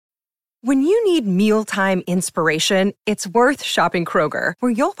When you need mealtime inspiration, it's worth shopping Kroger,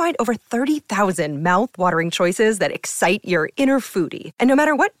 where you'll find over 30,000 mouth-watering choices that excite your inner foodie. And no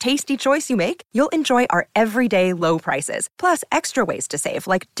matter what tasty choice you make, you'll enjoy our everyday low prices, plus extra ways to save,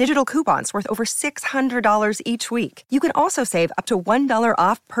 like digital coupons worth over $600 each week. You can also save up to $1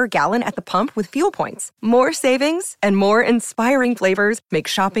 off per gallon at the pump with fuel points. More savings and more inspiring flavors make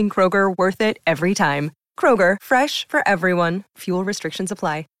shopping Kroger worth it every time. Kroger, fresh for everyone. Fuel restrictions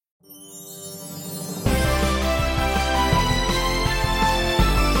apply.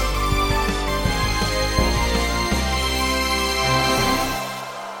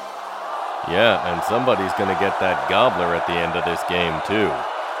 Yeah, and somebody's going to get that gobbler at the end of this game, too.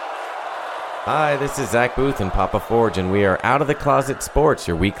 Hi, this is Zach Booth and Papa Forge, and we are Out of the Closet Sports,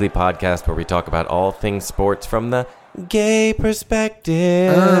 your weekly podcast where we talk about all things sports from the gay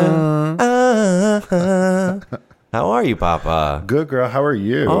perspective. How are you, Papa? Good, girl. How are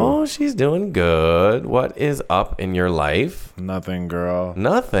you? Oh, she's doing good. What is up in your life? Nothing, girl.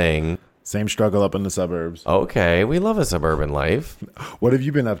 Nothing. Same struggle up in the suburbs. Okay, we love a suburban life. What have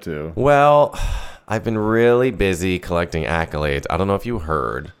you been up to? Well, I've been really busy collecting accolades. I don't know if you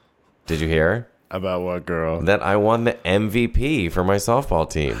heard. Did you hear? About what, girl? That I won the MVP for my softball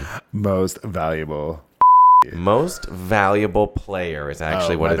team. Most valuable. Most valuable player is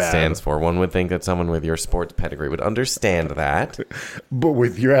actually what it stands for. One would think that someone with your sports pedigree would understand that. But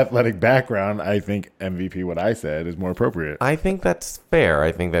with your athletic background, I think MVP, what I said, is more appropriate. I think that's fair.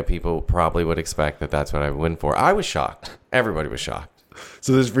 I think that people probably would expect that that's what I would win for. I was shocked. Everybody was shocked.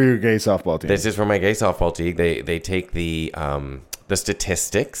 So this is for your gay softball team? This is for my gay softball team. They take the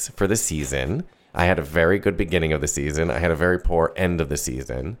statistics for the season. I had a very good beginning of the season. I had a very poor end of the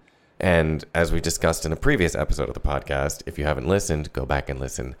season. And as we discussed in a previous episode of the podcast, if you haven't listened, go back and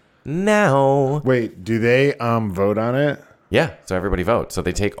listen now. Wait, do they vote on it? Yeah, so everybody votes. So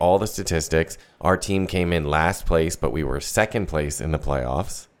they take all the statistics. Our team came in last place, but we were second place in the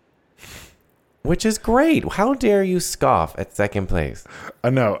playoffs, which is great. How dare you scoff at second place?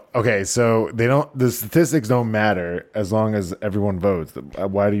 No. Okay, so the statistics don't matter as long as everyone votes.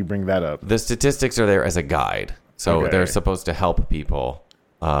 Why do you bring that up? The statistics are there as a guide. So they're supposed to help people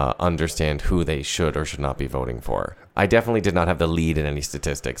understand who they should or should not be voting for. I definitely did not have the lead in any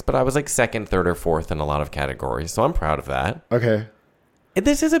statistics, but I was like second, third, or fourth in a lot of categories, so I'm proud of that. Okay.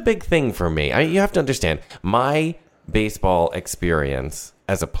 This is a big thing for me. You have to understand, my baseball experience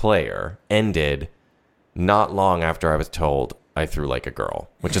as a player ended not long after I was told I threw like a girl,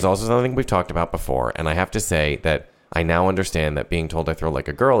 which is also something we've talked about before, and I have to say that I now understand that being told I throw like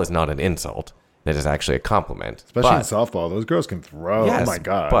a girl is not an insult. That is actually a compliment. Especially in softball. Those girls can throw. Yes, oh, my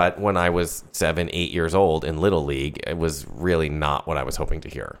God. But when I was 7, 8 years old in Little League, it was really not what I was hoping to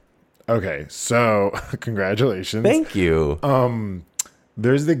hear. Okay, so congratulations. Thank you.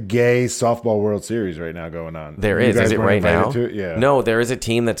 There's the gay softball World Series right now going on. There is. Is it right now? Yeah. No, there is a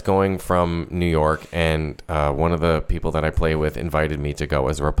team that's going from New York, and one of the people that I play with invited me to go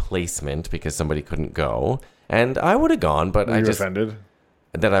as a replacement because somebody couldn't go. And I would have gone, but Were you offended?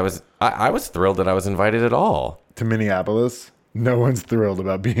 That I was thrilled that I was invited at all. To Minneapolis? No one's thrilled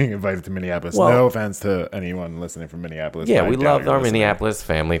about being invited to Minneapolis. Well, no offense to anyone listening from Minneapolis. Yeah, we love our Minneapolis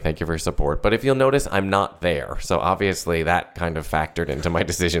family. Thank you for your support. But if you'll notice, I'm not there. So obviously that kind of factored into my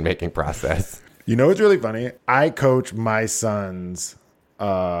decision-making process. You know what's really funny? I coach my son's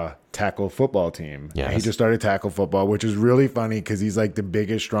tackle football team. Yes. He just started tackle football, which is really funny because he's like the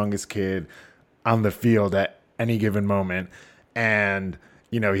biggest, strongest kid on the field at any given moment. And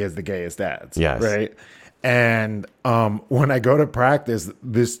he has the gayest dads. Yes. Right. And when I go to practice,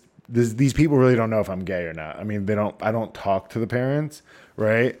 these people really don't know if I'm gay or not. I mean, I don't talk to the parents.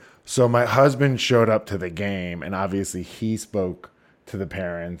 Right. So my husband showed up to the game, and obviously he spoke to the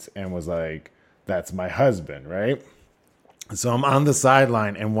parents and was like, "That's my husband." Right. So I'm on the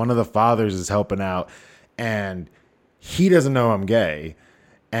sideline, and one of the fathers is helping out, and he doesn't know I'm gay.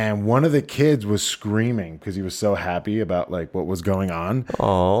 And one of the kids was screaming because he was so happy about like what was going on.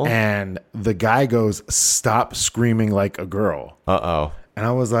 Oh. And the guy goes, "Stop screaming like a girl." Uh-oh. And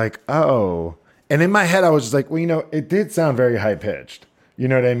I was like, "Oh." And in my head, I was just like, well, it did sound very high pitched. You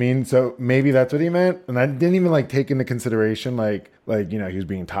know what I mean? So maybe that's what he meant. And I didn't even like take into consideration like he was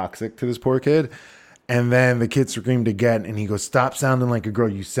being toxic to this poor kid. And then the kid screamed again, and he goes, "Stop sounding like a girl.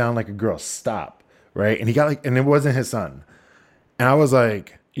 You sound like a girl. Stop." Right? And he got and it wasn't his son. And I was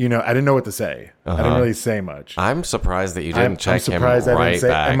like, I didn't know what to say. I didn't really say much. I'm surprised that you didn't check him right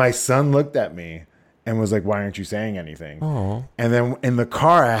back. And my son looked at me and was like, "Why aren't you saying anything?" Oh. And then in the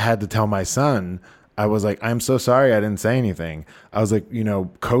car, I had to tell my son, I was like, I'm so sorry I didn't say anything. I was like, you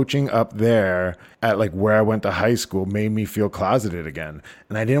know, coaching up there at like where I went to high school made me feel closeted again.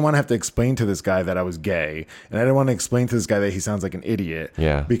 And I didn't want to have to explain to this guy that I was gay. And I didn't want to explain to this guy that he sounds like an idiot.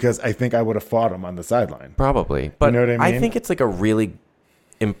 Yeah. Because I think I would have fought him on the sideline. Probably. But You know what I I mean? think it's like a really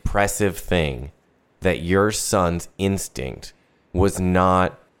impressive thing that your son's instinct was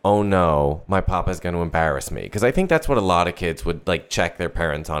not, oh no, my papa's going to embarrass me. Because I think that's what a lot of kids would like check their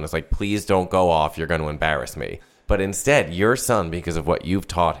parents on. It's like, please don't go off. You're going to embarrass me. But instead, your son, because of what you've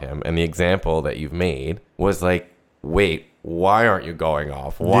taught him and the example that you've made, was like, wait, why aren't you going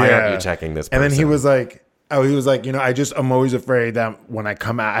off? Why aren't you checking this person? And then he was like, you know, I'm always afraid that when I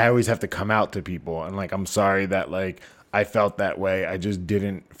come out, I always have to come out to people. And like, I'm sorry that like I felt that way. I just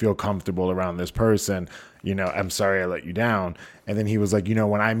didn't feel comfortable around this person. You know, I'm sorry I let you down. And then he was like, you know,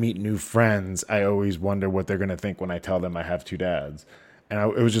 when I meet new friends, I always wonder what they're going to think when I tell them I have two dads. And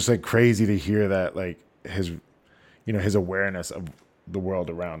it was just like crazy to hear that, like his, you know, his awareness of the world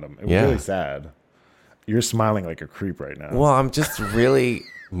around him. It was really sad. You're smiling like a creep right now. well, I'm just really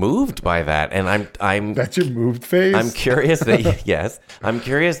moved by that. And I'm That's your moved face? I'm curious that yes, I'm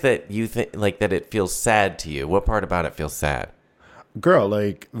curious that you think like that it feels sad to you. What part about it feels sad? Girl,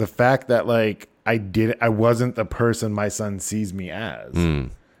 like the fact that like I wasn't the person my son sees me as.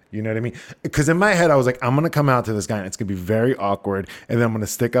 You know what I mean? Because in my head, I was like, I'm going to come out to this guy and it's going to be very awkward. And then I'm going to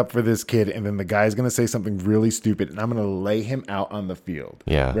stick up for this kid. And then the guy's going to say something really stupid. And I'm going to lay him out on the field.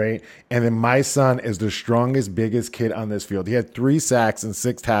 Yeah. Right. And then my son is the strongest, biggest kid on this field. He had 3 sacks and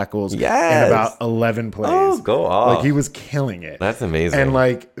 6 tackles in about 11 plays. Oh, go off. Like he was killing it. That's amazing. And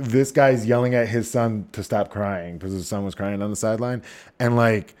like this guy's yelling at his son to stop crying because his son was crying on the sideline. And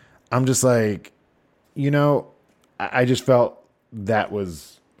like, I'm just like, you know, I just felt that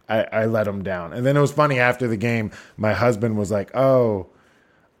was... I let him down. And then it was funny after the game, my husband was like, oh,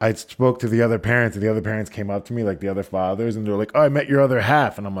 I spoke to the other parents and the other parents came up to me, like the other fathers, and they're like, oh, I met your other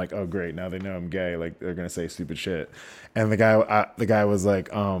half. And I'm like, oh, great. Now they know I'm gay. Like they're going to say stupid shit. And the guy was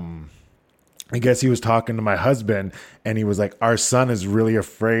like, I guess he was talking to my husband and he was like, our son is really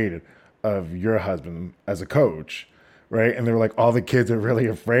afraid of your husband as a coach. Right. And they were like, all the kids are really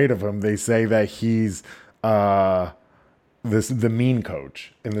afraid of him. They say that he's, the mean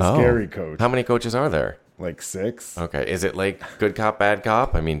coach and the scary coach. How many coaches are there? Like 6. Okay. Is it like good cop, bad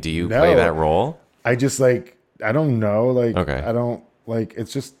cop? I mean, do you play that role? I just like, I don't know. Like, Okay. I don't like,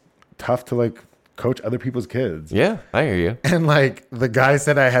 it's just tough to like coach other people's kids. Yeah, I hear you. And like the guy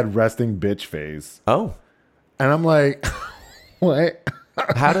said I had resting bitch face. Oh. And I'm like, what?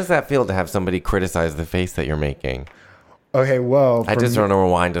 How does that feel to have somebody criticize the face that you're making? Okay, well, I just want to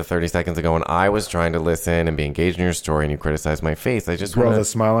rewind to 30 seconds ago when I was trying to listen and be engaged in your story and you criticized my face. I just girl, want the to...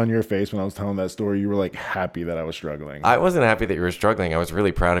 smile on your face when I was telling that story, you were like happy that I was struggling. I wasn't happy that you were struggling. I was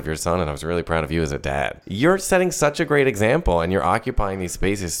really proud of your son and I was really proud of you as a dad. You're setting such a great example and you're occupying these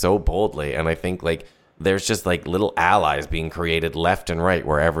spaces so boldly. And I think like there's just like little allies being created left and right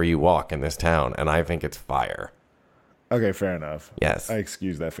wherever you walk in this town. And I think it's fire. Okay, fair enough. Yes. I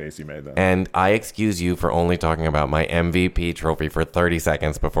excuse that face you made then. And I excuse you for only talking about my MVP trophy for 30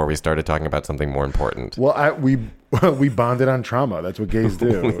 seconds before we started talking about something more important. Well, we bonded on trauma. That's what gays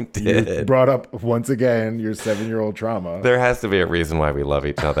do. We did. You brought up once again your 7-year-old trauma. There has to be a reason why we love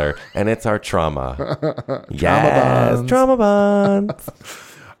each other, and it's our trauma. bonds. Trauma bonds.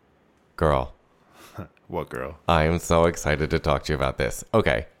 Girl, What girl? I am so excited to talk to you about this.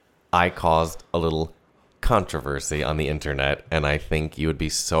 Okay, I caused a little controversy on the internet, and I think you would be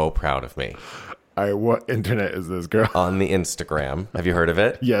so proud of me. All right, what internet is this, girl? On the Instagram. Have you heard of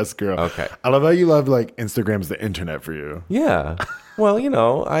it? Yes, girl. Okay. I love how you love like Instagram's the internet for you. Yeah. Well, you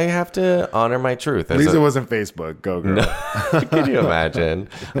know, I have to honor my truth. At least it wasn't Facebook. Go, girl. Could you imagine?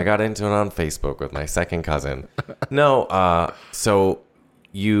 I got into it on Facebook with my second cousin. No, so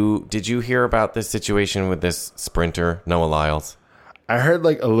did you hear about this situation with this sprinter, Noah Lyles? I heard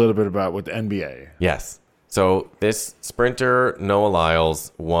like a little bit about with the NBA. Yes. So this sprinter, Noah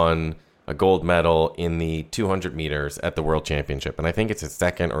Lyles, won a gold medal in the 200 meters at the World Championship. And I think it's his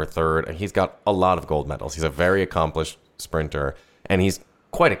second or third. And he's got a lot of gold medals. He's a very accomplished sprinter. And he's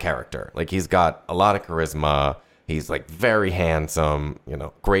quite a character. Like, he's got a lot of charisma. He's, like, very handsome, you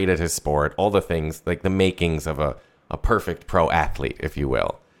know, great at his sport. All the things, like the makings of a perfect pro athlete, if you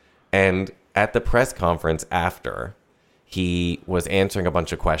will. And at the press conference after, he was answering a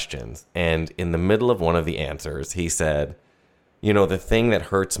bunch of questions, and in the middle of one of the answers, he said, you know, the thing that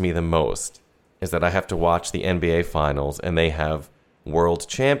hurts me the most is that I have to watch the NBA Finals, and they have world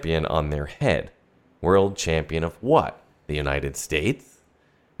champion on their head. World champion of what? The United States?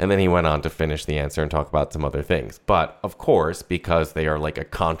 And then he went on to finish the answer and talk about some other things. But of course, because they are like a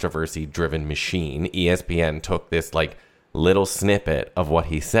controversy driven machine, ESPN took this like little snippet of what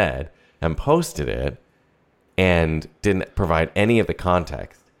he said and posted it and didn't provide any of the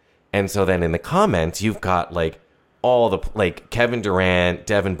context. And so then in the comments, you've got like all the like Kevin Durant,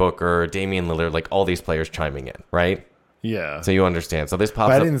 Devin Booker, Damian Lillard, like all these players chiming in, right? Yeah. So you understand. So this pops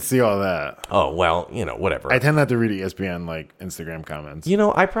But I up. didn't see all that. Oh, well, whatever. I tend not to read ESPN like Instagram comments.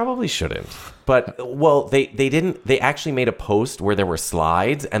 I probably shouldn't. But, well, they actually made a post where there were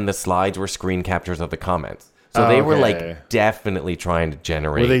slides, and the slides were screen captures of the comments. So they were, like, definitely trying to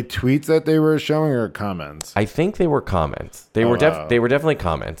generate. Were they tweets that they were showing or comments? I think they were comments. They were definitely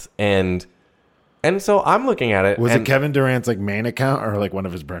comments. And so I'm looking at it. Was it Kevin Durant's like main account or like one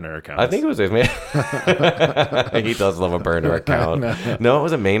of his burner accounts? I think it was his main. He does love a burner account. No, it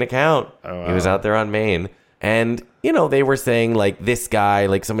was a main account. Oh, wow. He was out there on main. And, they were saying like this guy,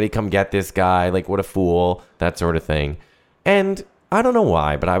 like somebody come get this guy, like what a fool, that sort of thing. And I don't know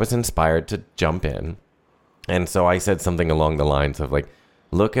why, but I was inspired to jump in. And so I said something along the lines of like,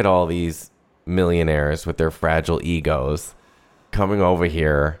 look at all these millionaires with their fragile egos coming over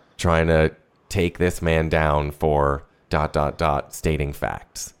here trying to take this man down for ... stating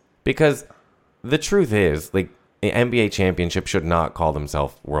facts. Because the truth is, like, the NBA championship should not call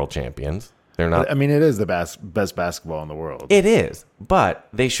themselves world champions. They're not. I mean, it is the best basketball in the world. It is, but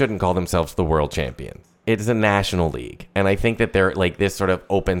they shouldn't call themselves the world champions. It is a national league, and I think that they're like this sort of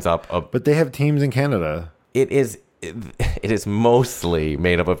opens up a. But they have teams in Canada. It is mostly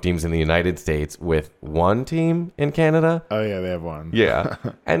made up of teams in the United States with one team in Canada. Oh, yeah, they have one. Yeah.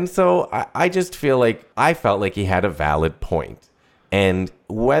 And so I just feel like I felt like he had a valid point. And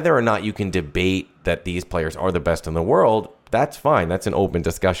whether or not you can debate that these players are the best in the world, that's fine. That's an open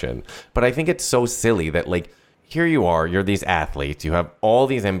discussion. But I think it's so silly that, like, here you are, you're these athletes, you have all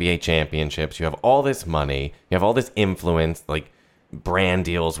these NBA championships, you have all this money, you have all this influence, like, brand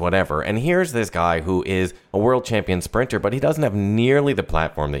deals, whatever. And here's this guy who is a world champion sprinter, but he doesn't have nearly the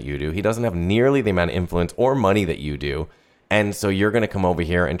platform that you do. He doesn't have nearly the amount of influence or money that you do. And so you're going to come over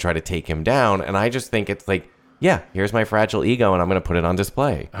here and try to take him down. And I just think it's like, yeah, here's my fragile ego and I'm going to put it on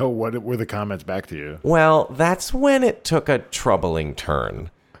display. Oh, what were the comments back to you? Well, that's when it took a troubling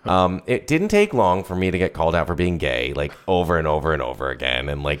turn. It didn't take long for me to get called out for being gay, like over and over and over again.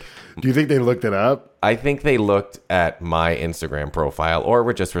 And like, do you think they looked it up? I think they looked at my Instagram profile or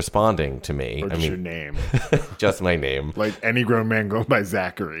were just responding to me. Or just your name. Just my name. Like any grown man going by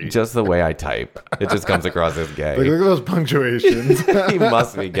Zachary. Just the way I type. It just comes across as gay. Like, look at those punctuations. He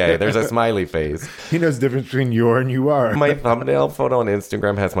must be gay. There's a smiley face. He knows the difference between you and you are. My thumbnail photo on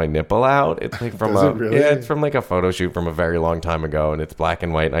Instagram has my nipple out. It's like from it's from like a photo shoot from a very long time ago, and it's black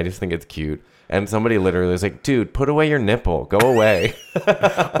and white, and I just think it's cute. And somebody literally was like, dude, put away your nipple. Go away.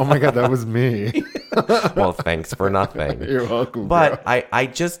 Oh, my God, that was me. Well, thanks for nothing. You're welcome, But bro. I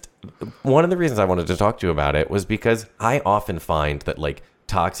just, one of the reasons I wanted to talk to you about it was because I often find that, like,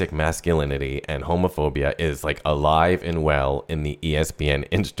 toxic masculinity and homophobia is, like, alive and well in the ESPN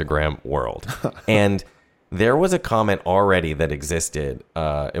Instagram world. And there was a comment already that existed.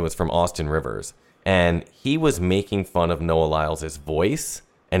 It was from Austin Rivers. And he was making fun of Noah Lyles' voice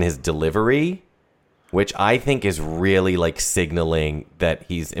and his delivery, which I think is really like signaling that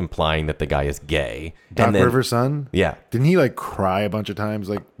he's implying that the guy is gay. Doc Rivers' son? Yeah. Didn't he like cry a bunch of times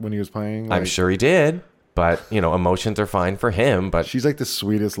like when he was playing? Like, I'm sure he did, but emotions are fine for him. But she's like the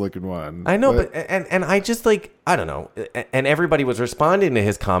sweetest looking one. I know, but and I just like, I don't know. And everybody was responding to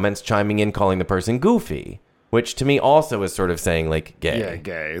his comments, chiming in, calling the person goofy, which to me also is sort of saying like gay. Yeah,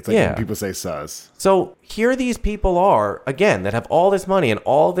 gay. It's like when people say sus. So here these people are, again, that have all this money and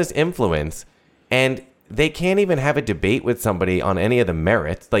all this influence, and they can't even have a debate with somebody on any of the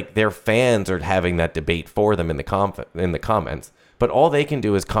merits. Like their fans are having that debate for them in the comments. But all they can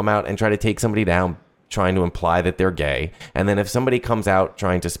do is come out and try to take somebody down, trying to imply that they're gay. And then if somebody comes out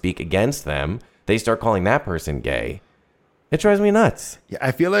trying to speak against them, they start calling that person gay. It drives me nuts. Yeah,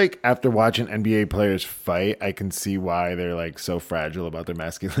 I feel like after watching NBA players fight, I can see why they're like so fragile about their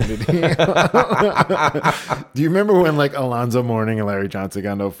masculinity. Do you remember when like Alonzo Mourning and Larry Johnson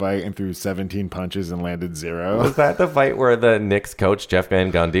got into a fight and threw 17 punches and landed 0? Was that the fight where the Knicks coach Jeff Van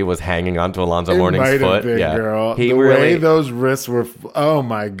Gundy was hanging onto Alonzo Mourning's foot? Been, yeah, girl. The really, way those wrists were. Oh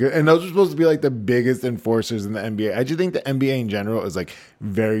my god! And those are supposed to be like the biggest enforcers in the NBA. I just think the NBA in general is like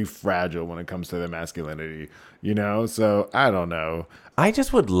very fragile when it comes to their masculinity. So I don't know. I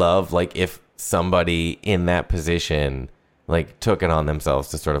just would love like if somebody in that position like took it on themselves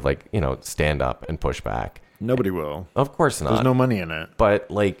to sort of like, stand up and push back. Nobody will. Of course not. There's no money in it.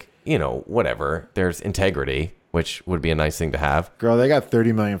 But like, whatever. There's integrity. which would be a nice thing to have. Girl, they got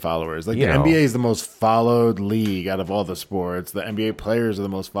 30 million followers. Like, You the know. NBA is the most followed league out of all the sports. The NBA players are the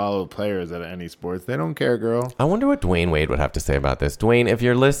most followed players out of any sports. They don't care, girl. I wonder what Dwayne Wade would have to say about this. Dwayne, if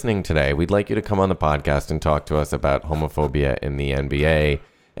you're listening today, we'd like you to come on the podcast and talk to us about homophobia in the NBA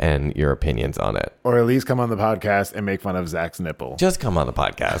and your opinions on it. Or at least come on the podcast and make fun of Zach's nipple. Just come on the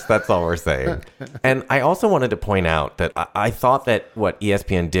podcast. That's all we're saying. And I also wanted to point out that I thought that what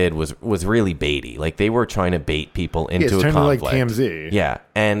ESPN did was really baity. Like, they were trying to bait people into it's a turned conflict. like TMZ. Yeah.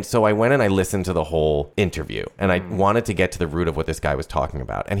 And so I went and I listened to the whole interview, and I wanted to get to the root of what this guy was talking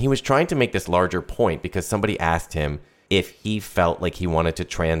about. And he was trying to make this larger point because somebody asked him if he felt like he wanted to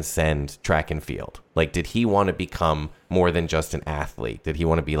transcend track and field. Like, did he want to become more than just an athlete? Did he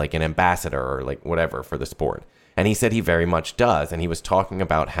want to be like an ambassador or like whatever for the sport? And he said he very much does. And he was talking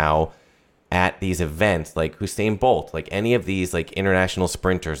about how at these events, like Usain Bolt, like any of these like international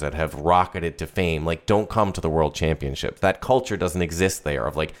sprinters that have rocketed to fame, like, don't come to the World Championships. That culture doesn't exist there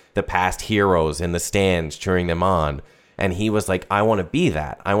of like the past heroes in the stands cheering them on. And he was like, I want to be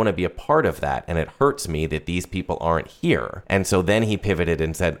that. I want to be a part of that. And it hurts me that these people aren't here. And so then he pivoted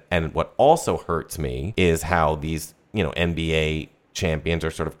and said, and what also hurts me is how these, NBA champions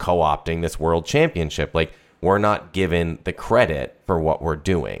are sort of co-opting this world championship. Like, we're not given the credit for what we're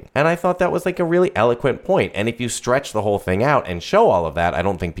doing. And I thought that was like a really eloquent point. And if you stretch the whole thing out and show all of that, I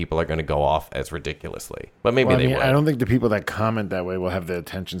don't think people are going to go off as ridiculously. But maybe they will. I don't think the people that comment that way will have the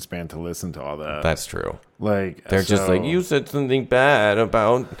attention span to listen to all that. That's true. Like, They're just like, you said something bad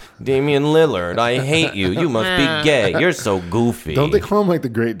about Damian Lillard. I hate you. You must be gay. You're so goofy. Don't they call him like the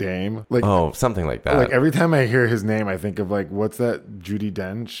Great Dame? Like, Oh, something like that. like every time I hear his name, I think of like, what's that? Judy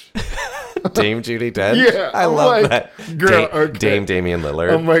Dench. Dame Judi Dench? Yeah, I I'm love like, that. girl, okay. Dame Damian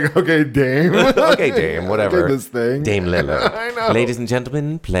Lillard. I'm like, okay, Dame. Okay, Dame, whatever. Okay, this thing. Dame Lillard. I know. Ladies and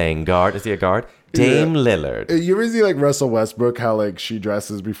gentlemen, playing guard. Is he a guard? Dame Lillard. You ever see like Russell Westbrook, how like she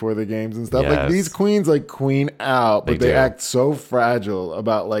dresses before the games and stuff? Like, Yes. these queens like queen out, but They they do. act so fragile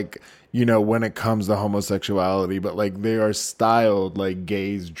about like, when it comes to homosexuality, but like they are styled like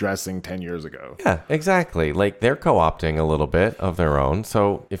gays dressing 10 years ago. Yeah, exactly. Like, they're co-opting a little bit of their own.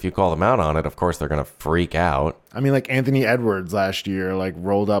 So if you call them out on it, of course they're going to freak out. I mean, like Anthony Edwards last year, like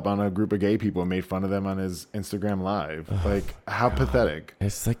rolled up on a group of gay people and made fun of them on his Instagram Live. Like, how pathetic.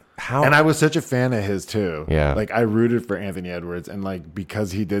 It's like, how? And I was such a fan of his too. Yeah. Like, I rooted for Anthony Edwards. And like,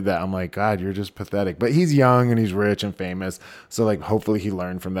 because he did that, I'm like, God, you're just pathetic. But he's young and he's rich and famous. So like, hopefully he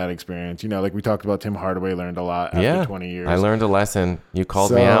learned from that experience. Like we talked about, Tim Hardaway learned a lot after 20 years. I learned a lesson. You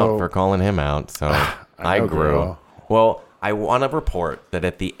called me out for calling him out. So I know, grew. girl. Well, I want to report that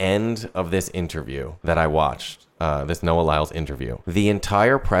at the end of this interview that I watched, this Noah Lyles interview, the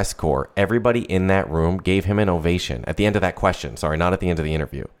entire press corps, everybody in that room gave him an ovation at the end of that question. Sorry, not at the end of the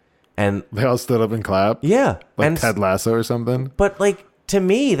interview. And They all stood up and clapped. yeah. Like and Ted Lasso or something. But like, to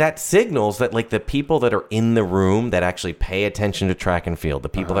me, that signals that like the people that are in the room that actually pay attention to track and field, the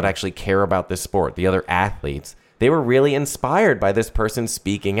people that actually care about this sport, the other athletes, they were really inspired by this person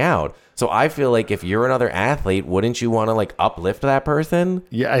speaking out. So I feel like if you're another athlete, wouldn't you want to like uplift that person?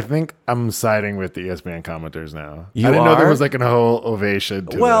 Yeah, I think I'm siding with the ESPN commenters now. You I didn't know there are? was like a whole ovation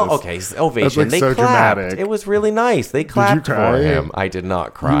to Well, this. okay, ovation. like, They so clapped. dramatic. It was really nice. They clapped cry? for him. I did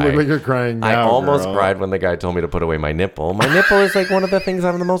not cry. You look like you're crying I now, almost girl. cried when the guy told me to put away my nipple. My nipple is like one of the things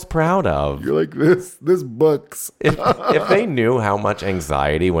I'm the most proud of. You're like, this books. If they knew how much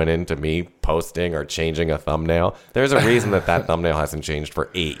anxiety went into me posting or changing a thumbnail, there's a reason that thumbnail hasn't changed for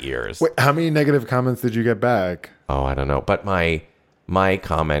 8 years. Wait, how many negative comments did you get back? Oh, I don't know. But my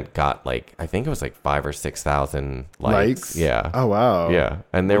comment got like, I think it was like 5,000 or 6,000 likes. Yeah. Oh, wow. Yeah.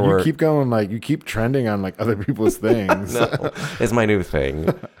 And there You were keep going, like, you keep trending on like other people's things. no, it's my new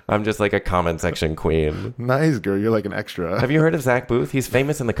thing. I'm just like a comment section queen. Nice, girl. You're like an extra. Have you heard of Zach Booth? He's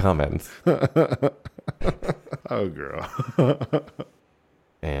famous in the comments. Oh, girl.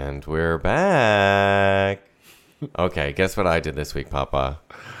 And we're back. Okay, guess what I did this week, Papa?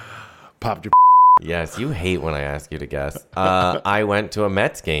 Popped your. Yes, you hate when I ask you to guess. I went to a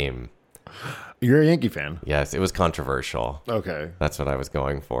Mets game. You're a Yankee fan. Yes, it was controversial. Okay. That's what I was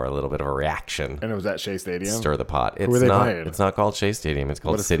going for. A little bit of a reaction. And it was at Shea Stadium. Stir the pot. were they not. playing? It's not called Shea Stadium. It's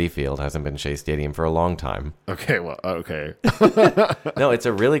called Citi Field. Hasn't been Shea Stadium for a long time. Okay. Well, okay. No, it's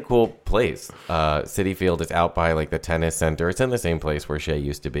a really cool place. Citi Field is out by like the tennis center. It's in the same place where Shea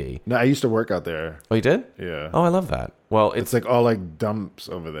used to be. No, I used to work out there. Oh, you did? Yeah. Oh, I love that. Well, It's like all like dumps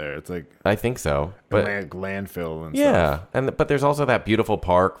over there. It's like I think so. but, But like landfill and stuff. yeah, but there's also that beautiful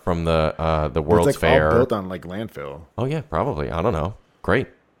park from the World's It's like Fair. all built on like landfill. Oh yeah, probably. I don't know. Great.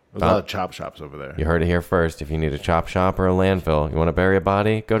 There's a lot of chop shops over there. You heard it here first. If you need a chop shop or a landfill, you want to bury a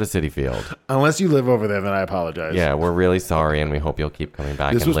body, go to City Field. Unless you live over there, then I apologize. Yeah, we're really sorry, and we hope you'll keep coming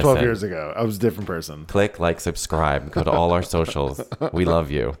back This and was listen. 12 years ago. I was a different person. Click, like, subscribe. Go to all our socials. We love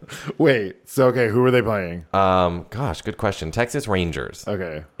you. Wait, so okay, who were they playing? Gosh, good question. Texas Rangers.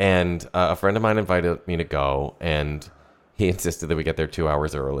 Okay. And a friend of mine invited me to go, and he insisted that we get there 2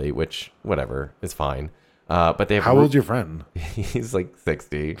 hours early, which, whatever, is fine. But they have How old's your friend? He's like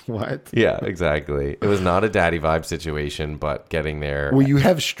 60. What? Yeah, exactly. It was not a daddy vibe situation, but getting there. Well, you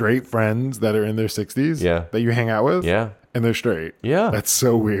have straight friends that are in their 60s? Yeah. That you hang out with? Yeah. And they're straight? Yeah. That's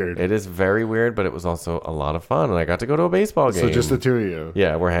so weird. It is very weird, but it was also a lot of fun, and I got to go to a baseball game. So just the two of you?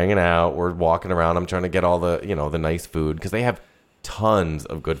 Yeah, we're hanging out. We're walking around. I'm trying to get all the, the nice food because they have tons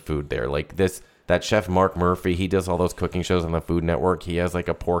of good food there. Like that chef Mark Murphy, he does all those cooking shows on the Food Network. He has like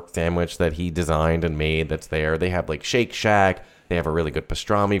a pork sandwich that he designed and made that's there. They have like Shake Shack. They have a really good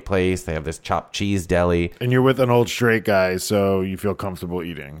pastrami place. They have this chopped cheese deli. And you're with an old straight guy, so you feel comfortable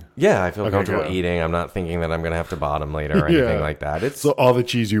eating. Yeah, I feel Okay, comfortable good. eating. I'm not thinking that I'm going to have to bottom later or anything like that. It's So all the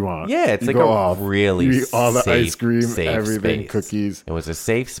cheese you want. Yeah, it's You like go a off. really You eat all the safe, ice cream, safe everything, space. cookies. It was a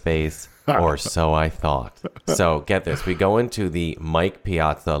safe space, or so I thought. So get this. We go into the Mike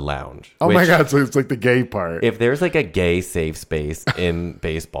Piazza Lounge. Oh my which, God, so it's like the gay part. If there's like a gay safe space in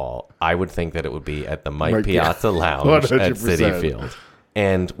baseball, I would think that it would be at the Mike Piazza Lounge at 100%. City Field.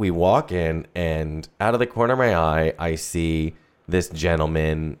 And we walk in, and out of the corner of my eye, I see this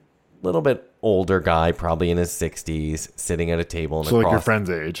gentleman, little bit older guy, probably in his 60s, sitting at a table. And so like your across, friend's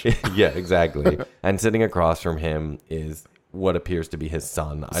age. yeah, exactly. And sitting across from him is what appears to be his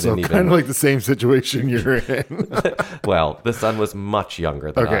son. I So didn't kind even. of like the same situation you're in. Well, the son was much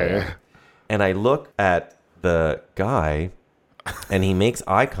younger than I Okay. am. And I look at the guy, and he makes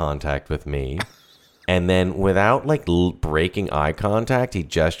eye contact with me. And then without like breaking eye contact, he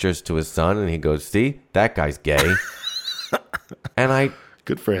gestures to his son and he goes, "See, that guy's gay." And I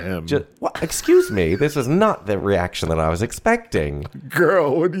Good for him. just, what? Excuse me, this is not the reaction that I was expecting.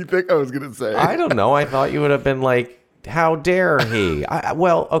 Girl, what do you think I was going to say? I don't know. I thought you would have been like, "How dare he?"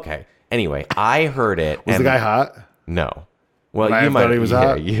 Well, okay. Anyway, I heard it. Was the guy hot? No. Well, Might you have might thought he was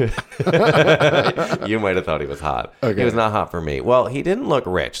yeah, hot? You might have thought he was hot. Okay. He was not hot for me. Well, he didn't look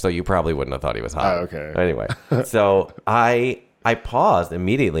rich, so you probably wouldn't have thought he was hot. Oh, okay. Anyway, so I paused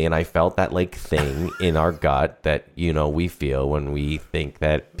immediately, and I felt that like thing in our gut that we feel when we think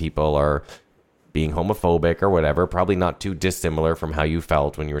that people are being homophobic or whatever. Probably not too dissimilar from how you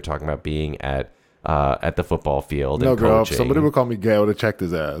felt when you were talking about being at the football field. No, and girl. If coaching. somebody would call me gay, I would have checked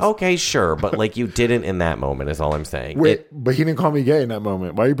his ass. Okay, sure, but like you didn't in that moment is all I'm saying. Wait, but he didn't call me gay in that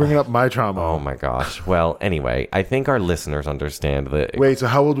moment. Why are you bringing up my trauma? Oh my gosh. Well, anyway, I think our listeners understand that. Wait, so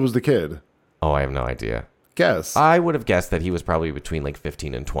how old was the kid? Oh, I have no idea. Guess. I would have guessed that he was probably between like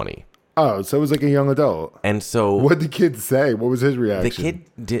 15 and 20. Oh, so it was like a young adult. And so What did the kid say? What was his the reaction?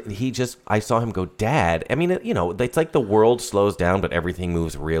 kid I saw him go, "Dad." I mean, it's like the world slows down, but everything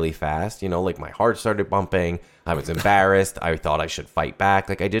moves really fast. Like my heart started bumping. I was embarrassed. I thought I should fight back.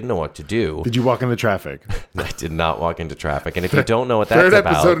 Like I didn't know what to do. Did you walk into traffic? I did not walk into traffic. And if you don't know what Third that's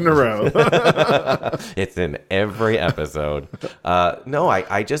about, episode in a row. it's in every episode. No,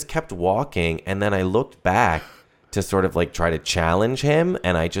 I just kept walking, and then I looked back to sort of like try to challenge him,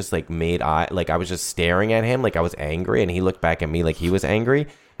 and I just like I was just staring at him like I was angry, and he looked back at me like he was angry,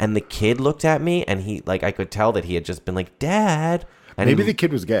 and the kid looked at me, and he like I could tell that he had just been like, "Dad." And Maybe the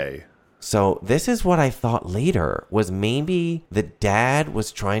kid was gay. So this is what I thought later was maybe the dad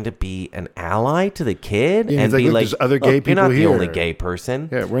was trying to be an ally to the kid Yeah, and he's like, be "Look, like, there's other gay "Look, you're not people the only here." gay person."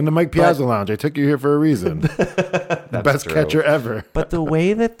 Yeah, we're in the Mike Piazza Lounge. I took you here for a reason. The best true. catcher ever. But the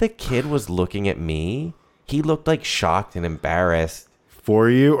way that the kid was looking at me, he looked like shocked and embarrassed. For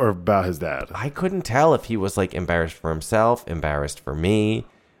you or about his dad? I couldn't tell if he was like embarrassed for himself, embarrassed for me.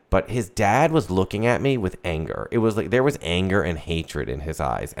 But his dad was looking at me with anger. It was like there was anger and hatred in his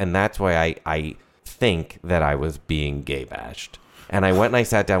eyes. And that's why I think that I was being gay bashed. And I went and I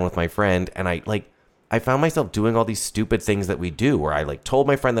sat down with my friend, and I found myself doing all these stupid things that we do where I like told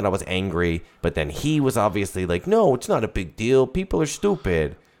my friend that I was angry, but then he was obviously like, "No, it's not a big deal. People are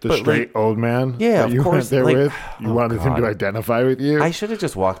stupid." The But, straight like, old man Yeah, that of you course, went there like- with? You oh, wanted him to God. identify with you? I should have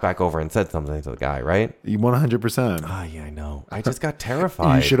just walked back over and said something to the guy, right? You 100%. Oh, yeah, I know. I just got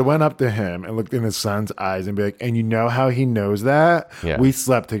terrified. You should have went up to him and looked in his son's eyes and be like, "And you know how he knows that? Yeah. We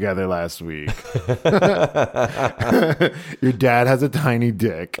slept together last week. Your dad has a tiny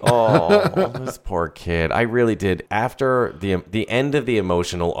dick." Oh, this poor kid. I really did. After the end of the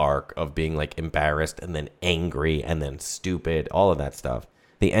emotional arc of being like embarrassed and then angry and then stupid, all of that stuff,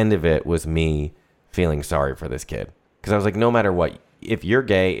 the end of it was me feeling sorry for this kid. Because I was like, no matter what, if you're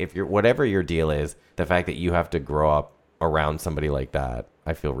gay, if you're whatever your deal is, the fact that you have to grow up around somebody like that,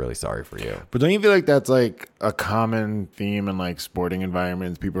 I feel really sorry for you. But don't you feel like that's like a common theme in like sporting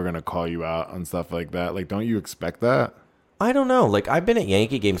environments? People are gonna call you out on stuff like that. Like, don't you expect that? I don't know. Like, I've been at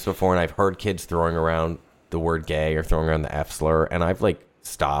Yankee games before, and I've heard kids throwing around the word gay or throwing around the F slur, and I've like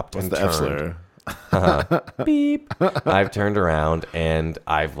stopped What's and the F slur? beep. I've turned around and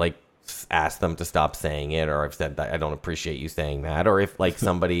I've like asked them to stop saying it, or I've said that I don't appreciate you saying that, or if like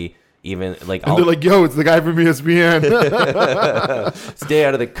somebody even like And they're like, "Yo, it's the guy from ESPN." stay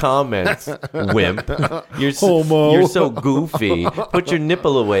out of the comments, wimp. Homo. You're so goofy. Put your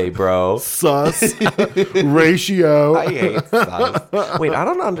nipple away, bro. Sus. Ratio. I hate sus. Wait, I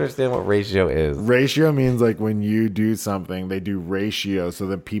don't understand what ratio is. Ratio means like when you do something, they do ratio so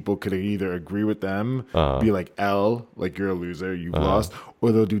that people could either agree with them, be like L, like you're a loser, you've lost,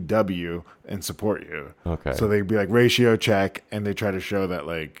 or they'll do W and support you. Okay. So they'd be like ratio check, and they try to show that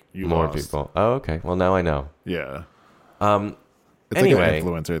like you More lost. people. Oh, okay. Well, now I know. Yeah. It's like anyway, an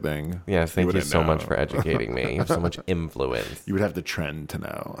influencer thing. yes, thank you wouldn't so know. much for educating me. You have so much influence. You would have the trend to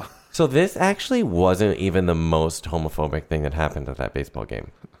know. So this actually wasn't even the most homophobic thing that happened at that baseball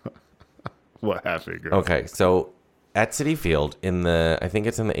game. What happened, girl? Okay, so at Citi Field I think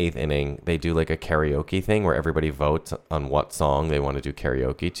it's in the 8th inning, they do like a karaoke thing where everybody votes on what song they want to do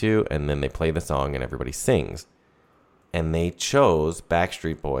karaoke to, and then they play the song and everybody sings. And they chose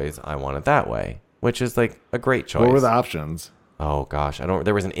Backstreet Boys' "I Want It That Way," which is like a great choice. What were the options? Oh gosh,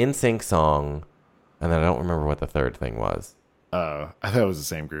 there was an NSYNC song, and then I don't remember what the third thing was. I thought it was the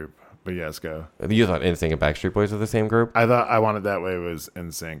same group, but yes, go. You thought NSYNC and Backstreet Boys were the same group? I thought I Want It That Way was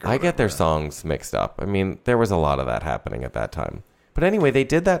NSYNC. I get their songs mixed up. I mean, there was a lot of that happening at that time. But anyway, they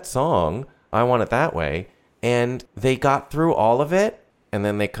did that song, "I Want It That Way," and they got through all of it, and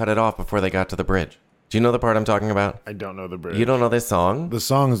then they cut it off before they got to the bridge. Do you know the part I'm talking about? I don't know the bridge. You don't know this song? The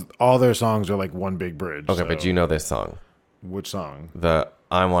songs, all their songs are like one big bridge. Okay, so- but you know this song. Which song? The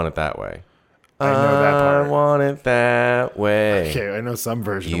 "I Want It That Way." I know that part. I want it that way. Okay, I know some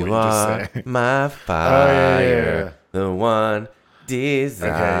version You of what you are just say. my fire, yeah. the one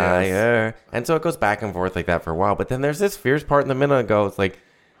desire. And so it goes back and forth like that for a while. But then there's this fierce part in the middle that goes like,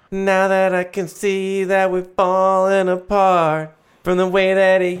 now that I can see that we've fallen apart from the way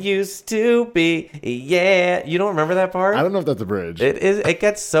that it used to be. Yeah. You don't remember that part? I don't know if that's a bridge. It is. It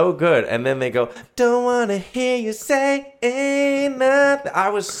gets so good, and then they go, "Don't wanna hear you say ain't nothing." I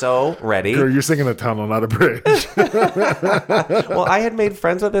was so ready. Girl, you're singing a tunnel, not a bridge. Well, I had made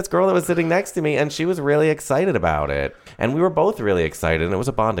friends with this girl that was sitting next to me, and she was really excited about it, and we were both really excited, and it was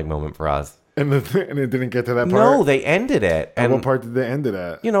a bonding moment for us. and it didn't get to that part? No, they ended it, And and what part did they end it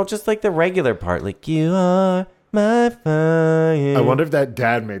at? you know, just like the regular part, like "You are my fire." I wonder if that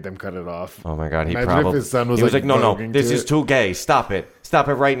dad made them cut it off. Oh my god, he Imagine probably. if his son was he was like like, "No, voguing this to is it." too gay. Stop it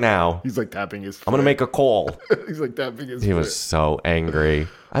right now. He's like tapping his foot. I'm gonna make a call." He's like tapping his He foot. was so angry.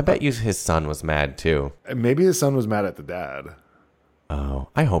 I bet you his son was mad too. And maybe his son was mad at the dad. Oh,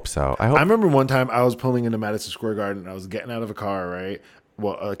 I hope so. I I hope. remember one time I was pulling into Madison Square Garden. I was getting out of a car, right?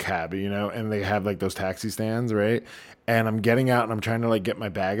 Well, a cab, you know, and they have like those taxi stands, right? And I'm getting out and I'm trying to like get my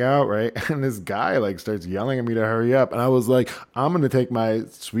bag out, right? And this guy like starts yelling at me to hurry up. And I was like, I'm going to take my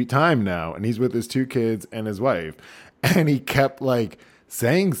sweet time now. And he's with his 2 kids and his wife. And he kept like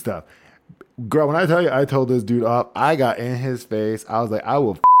saying stuff. Girl, when I tell you, I told this dude off, I got in his face. I was like, I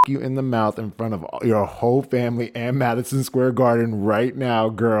will you in the mouth in front of your whole family and Madison Square Garden right now,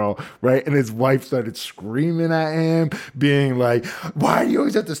 girl. Right? And his wife started screaming at him, being like, why do you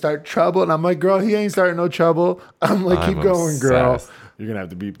always have to start trouble? And I'm like, girl, he ain't starting no trouble. I'm like, keep I'm going, girl. obsessed. You're going to have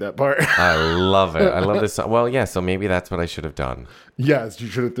to beep that part. I love it. I love this song. Well, yeah, so maybe that's what I should have done. Yes, you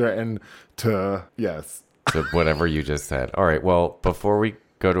should have threatened to, yes. To whatever you just said. All right, well, before we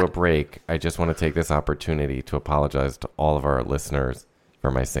go to a break, I just want to take this opportunity to apologize to all of our listeners for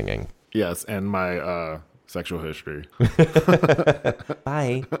my singing. Yes, and my sexual history.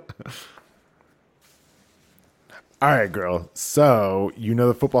 Bye. All right, girl. So, you know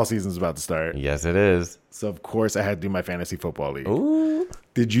the football season's about to start. Yes, it is. So, of course, I had to do my fantasy football league. Ooh.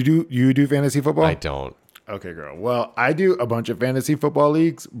 Did you do fantasy football? I don't. Okay, girl. Well, I do a bunch of fantasy football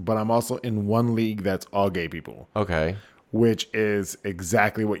leagues, but I'm also in one league that's all gay people, Okay. which is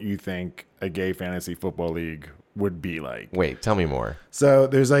exactly what you think a gay fantasy football league would be like. Wait, tell me more. So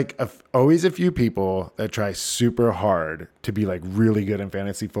there's like always a few people that try super hard to be like really good in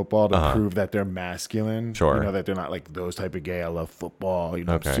fantasy football to prove that they're masculine. Sure. You know, that they're not like those type of gay. I love football, you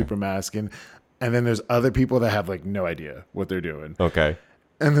know, Okay. super masculine. And then there's other people that have like no idea what they're doing. Okay.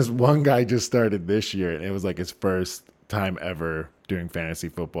 And this one guy just started this year, and it was like his first time ever doing fantasy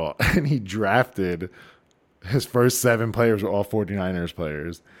football. And he drafted his first 7 players were all 49ers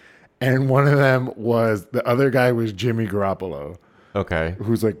players. And one of them was, the other guy was Jimmy Garoppolo, Okay.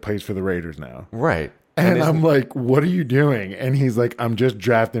 who's like plays for the Raiders now. Right. And I'm like, what are you doing? And he's like, I'm just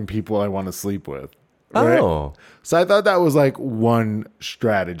drafting people I want to sleep with. Right? Oh. So I thought that was like one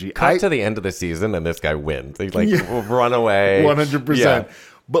strategy. Cut to the end of the season and this guy wins. He's like, run away. 100%. Yeah.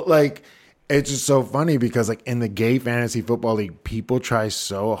 But like, it's just so funny because like in the gay fantasy football league, people try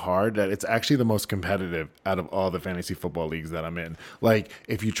so hard that it's actually the most competitive out of all the fantasy football leagues that I'm in. Like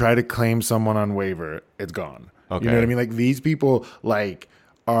if you try to claim someone on waiver, it's gone. Okay. You know what I mean? Like these people like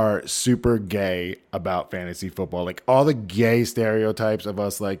are super gay about fantasy football. Like all the gay stereotypes of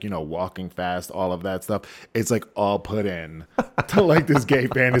us, like, you know, walking fast, all of that stuff. It's like all put in to like this gay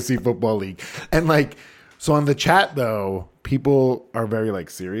fantasy football league. And like, so on the chat though, people are very like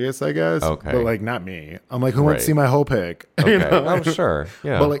serious, I guess. Okay. But like not me. I'm like, who wants to Right. see my whole pick? Okay. You know? I'm sure.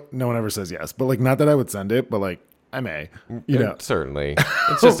 Yeah. But like no one ever says yes. But like not that I would send it, but like I may. You know. Certainly.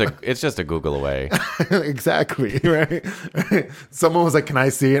 It's just a Google away. Exactly, right? Someone was like, can I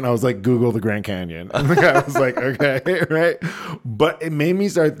see it? And I was like, Google the Grand Canyon. And the guy was like, okay, right? But it made me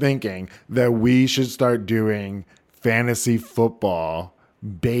start thinking that we should start doing fantasy football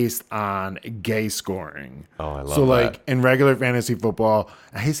based on gay scoring. Oh, I love So like that. in regular fantasy football,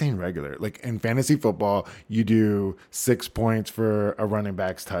 I hate saying regular, like in fantasy football, you do 6 points for a running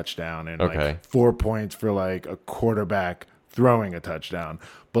back's touchdown and Okay. like 4 points for like a quarterback throwing a touchdown.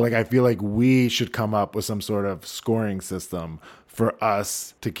 But like I feel like we should come up with some sort of scoring system for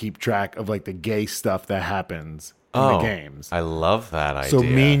us to keep track of like the gay stuff that happens in the games. I love that idea. So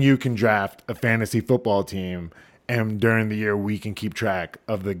me and you can draft a fantasy football team, and during the year we can keep track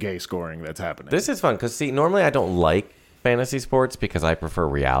of the gay scoring that's happening. This is fun because, see, normally I don't like fantasy sports because I prefer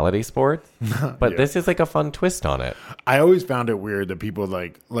reality sports, but this is like a fun twist on it. I always found it weird that people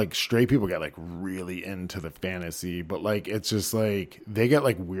like straight people get like really into the fantasy, but like it's just like they get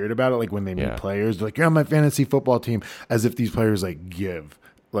like weird about it. Like when they meet players, they're like, you're on my fantasy football team, as if these players like give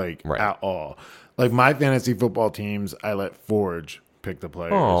like at all. Like my fantasy football teams, I let Forge pick the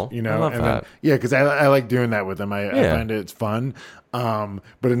players. Oh, you know, I love and that. Then, because I like doing that with them. I find it's fun.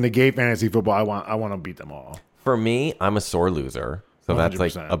 But in the gay fantasy football, I want to beat them all. For me, I'm a sore loser. So that's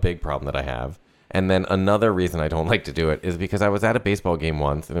like 100%. a big problem that I have. And then another reason I don't like to do it is because I was at a baseball game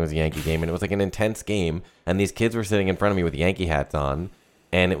once and it was a Yankee game and it was like an intense game. And these kids were sitting in front of me with Yankee hats on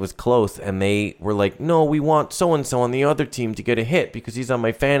and it was close. And they were like, no, we want so-and-so on the other team to get a hit because he's on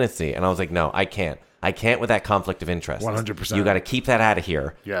my fantasy. And I was like, no, I can't. I can't with that conflict of interest. 100%. You got to keep that out of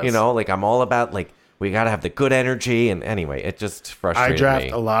here. Yes. You know, like I'm all about like, we got to have the good energy. And anyway, it just frustrated I draft me.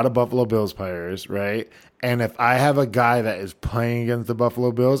 a lot of Buffalo Bills players, right? And if I have a guy that is playing against the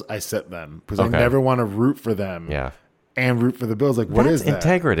Buffalo Bills, I sit them because I never want to root for them. Yeah. And root for the Bills. Like, what That's is that?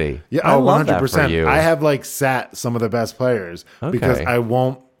 integrity. Yeah, I love 100%. that for you. I have like sat some of the best players because Okay. I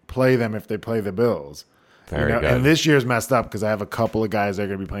won't play them if they play the Bills. Very good. And this year's messed up because I have a couple of guys that are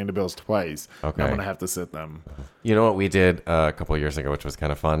going to be playing the Bills twice. Okay. I'm going to have to sit them. You know what we did a couple of years ago, which was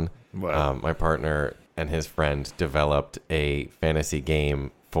kind of fun? What? My partner and his friend developed a fantasy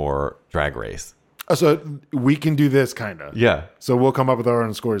game for Drag Race. Oh, so we can do this kind of. Yeah. So we'll come up with our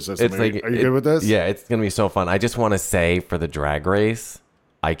own score system. It's Are you good with this? Yeah, it's going to be so fun. I just want to say for the Drag Race,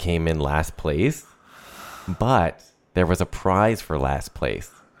 I came in last place, but there was a prize for last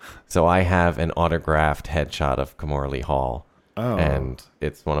place. So I have an autographed headshot of Kamora Lee Hall, and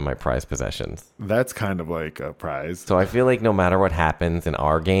it's one of my prized possessions. That's kind of like a prize. So I feel like no matter what happens in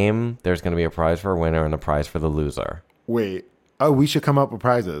our game, there's going to be a prize for a winner and a prize for the loser. Wait. Oh, we should come up with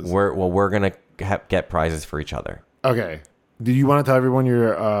prizes. We're going to get prizes for each other. Okay. Do you want to tell everyone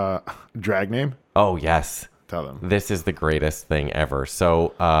your drag name? Oh, yes. Tell them. This is the greatest thing ever.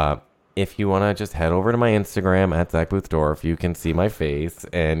 So if you want to just head over to my Instagram at Zach Booth-Dorff, you can see my face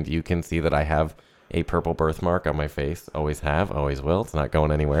and you can see that I have a purple birthmark on my face. Always have, always will. It's not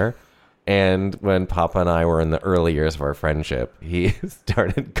going anywhere. And when Papa and I were in the early years of our friendship, he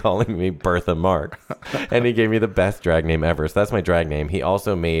started calling me Bertha Marks. And he gave me the best drag name ever. So that's my drag name. He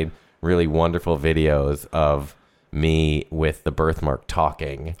also made really wonderful videos of me with the birthmark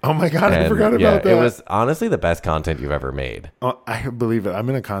talking. Oh my God, I And, forgot yeah, about that. It was honestly the best content you've ever made. Oh, I believe it. I'm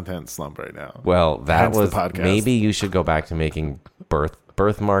in a content slump right now. Well, that Hence the was podcast. maybe you should go back to making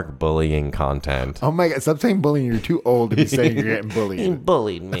birthmark bullying content. Oh my God, stop saying bullying. You're too old to be saying you're getting He bullied.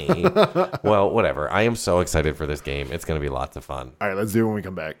 bullied me. Well, whatever. I am so excited for this game. It's going to be lots of fun. All right, let's do it when we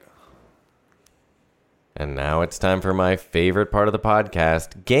come back. And now it's time for my favorite part of the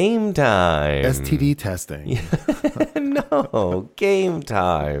podcast, game time. STD testing. No, game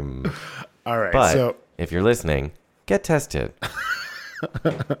time. All right, But so if you're listening, get tested.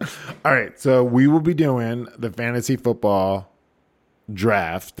 All right. So we will be doing the fantasy football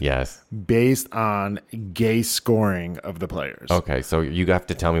draft Yes. based on gay scoring of the players. Okay, so you have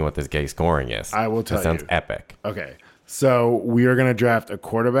to tell me what this gay scoring is. I will tell That sounds you. epic. Okay. So we are going to draft a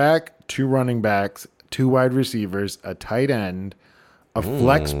quarterback, 2 running backs, 2 wide receivers, a tight end, a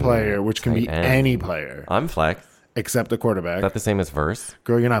flex player, which can be tight end. any player I'm flex. except a quarterback. Is that the same as verse?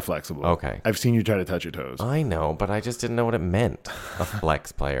 Girl, you're not flexible. Okay. I've seen you try to touch your toes. I know, but I just didn't know what it meant. A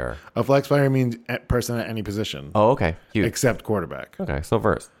flex player. A flex player means a person at any position Oh, okay. Cute. except quarterback. Okay, so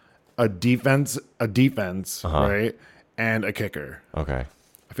verse. A defense, right? And a kicker. Okay.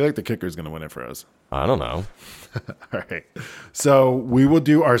 I feel like the kicker is going to win it for us. I don't know. All right. So we will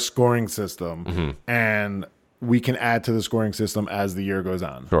do our scoring system Mm-hmm. and we can add to the scoring system as the year goes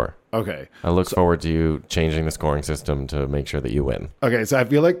on. Sure. Okay. I look forward to you changing the scoring system to make sure that you win. Okay. So I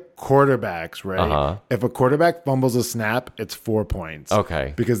feel like quarterbacks, right? Uh-huh. If a quarterback fumbles a snap, it's 4 points.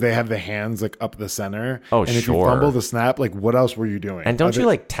 Okay. Because they have the hands like up the center. Oh, and if you sure. fumble the snap, like what else were you doing? And don't you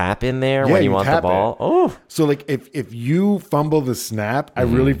like tap in there Yeah, when you you want the tap ball? it. Oh, So like if you fumble the snap, I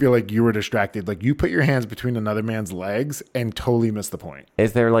Mm-hmm. really feel like you were distracted. Like you put your hands between another man's legs and totally missed the point.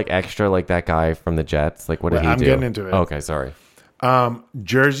 is there like extra like that guy from the Jets? Like what did Well, he I'm do? getting into it. Okay, sorry.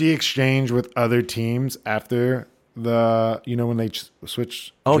 Jersey exchange with other teams after the when they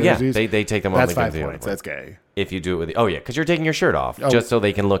switch Oh jerseys. yeah, they take them That's on 5 the points. That's gay. If you do it with because you're taking your shirt off just so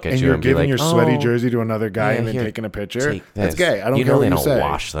they can look at And you you're and be giving like, your sweaty "Oh, jersey to another guy yeah, and then here, taking a picture. take That's this." gay. I don't you care know what they you don't say.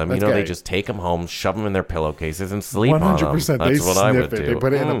 wash them. That's you know they gay. just take them home, shove them in their pillowcases, and sleep 100%. on them. That's They what I would sniff it. do. They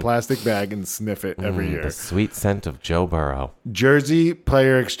put it in a plastic bag and sniff it every The year. sweet scent of Joe Burrow. Jersey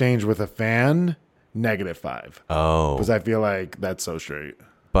player exchange with a fan, -5. Oh, Because I feel like that's so straight.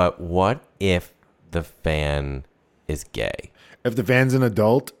 but what if the fan is gay? If the fan's an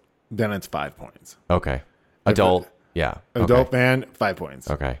adult, then it's 5 points. Okay, adult. Yeah, Adult okay. fan, 5 points.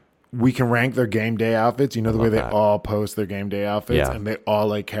 Okay. We can rank their game day outfits. You know the way love they that. all post their game day outfits, Yeah. and they all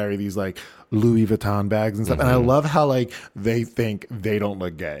like carry these like Louis Vuitton bags and stuff. And I Mm-hmm. love how like they think they don't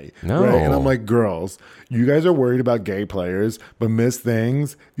look gay. No. Right? And I'm like, girls, you guys are worried about gay players, but Miss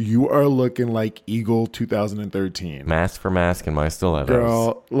Things, you are looking like Eagle 2013. Mask for mask in my stilettos.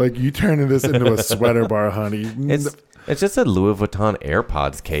 Girl, like you turning this into a sweater bar, honey. It's just a Louis Vuitton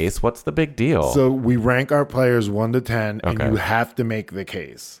AirPods case. What's the big deal? So we rank our players 1 to 10, and Okay. you have to make the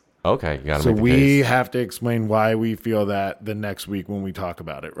case. okay, you gotta So make the we case. have to explain why we feel that the next week when we talk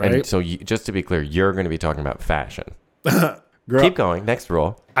about it, right? And so just to be clear, you're going to be talking about fashion. Girl, Keep going. Next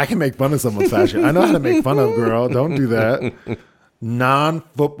rule. I can make fun of someone's fashion. I know how to make fun of, girl. Don't do that.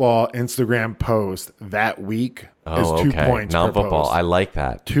 Non-football Instagram post that week Oh, is 2 okay. points per Non-football. post. I like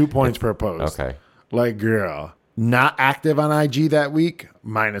that. 2 points per post. Okay. Like, girl, not active on IG that week,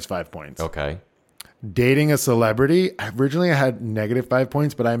 -5 points. Okay. Dating a celebrity, originally I had -5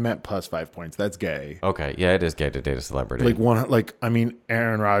 points, but I meant +5 points. That's gay. Okay. Yeah, it is gay to date a celebrity.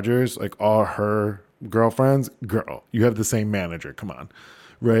 Aaron Rodgers, like all her girlfriends, girl, you have the same manager. Come on.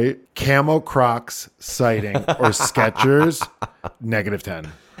 Right? Camo Crocs sighting or Skechers, -10.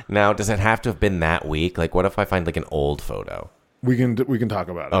 Now, does it have to have been that week? Like, what if I find like an old photo? We can talk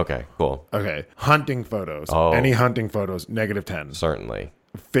about it. Okay, cool. Okay. Hunting photos. Oh. Any hunting photos, -10. Certainly.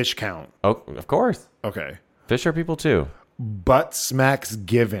 Fish count. Oh, of course. Okay. Fish are people too. Butt smacks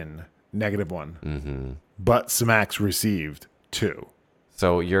given, -1. Mm-hmm. Butt smacks received, 2.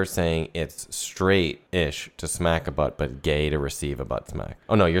 So you're saying it's straight-ish to smack a butt, but gay to receive a butt smack.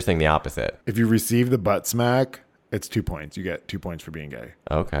 Oh, no, you're saying the opposite. If you receive the butt smack, it's 2 points. You get 2 points for being gay.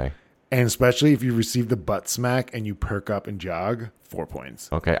 Okay. And especially if you receive the butt smack and you perk up and jog, 4 points.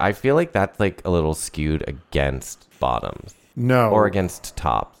 Okay. I feel like that's like a little skewed against bottoms No. or against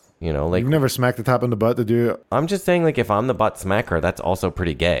tops. You know, like You've never smacked the top of the butt to do it. I'm just saying, like, if I'm the butt smacker, that's also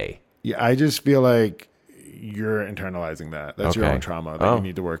pretty gay. Yeah, I just feel like you're internalizing that. That's your Okay. own trauma that Oh. you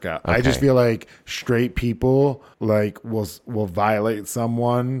need to work out. I just Okay. feel like straight people like will violate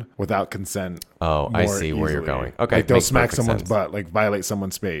someone without consent. Oh, I more see where you're easily. going. Okay, Like they'll makes smack perfect someone's sense. butt, like violate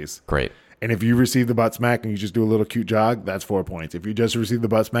someone's space. Great. And if you receive the butt smack and you just do a little cute jog, that's 4 points. If you just receive the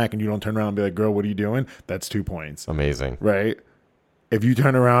butt smack and you don't turn around and be like, girl, what are you doing? That's 2 points. Amazing. Right? If you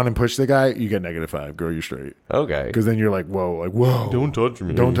turn around and push the guy, you get -5. Girl, you're straight. Okay. Because then you're like, whoa. Don't touch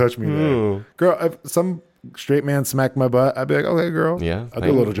me. Don't touch me there. Girl, if some straight man smacked my butt, I'd be like, okay, girl. Yeah, I'll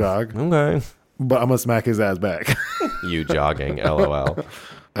do a little jog. Okay. But I'm going to smack his ass back. You jogging, LOL.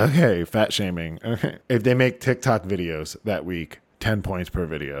 Okay, fat shaming. Okay. If they make TikTok videos that week, 10 points per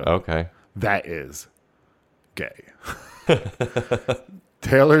video. Okay. That is gay.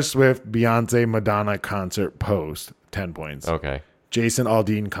 Taylor Swift, Beyonce, Madonna concert post, 10 points. Okay. Jason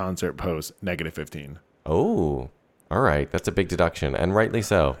Aldean concert post, -15. Oh, All right. That's a big deduction, and rightly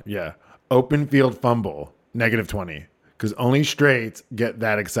so. Yeah. Open field fumble, -20. Because only straights get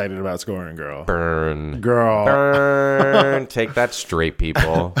that excited about scoring, girl. Burn. Girl. Burn. Take that straight,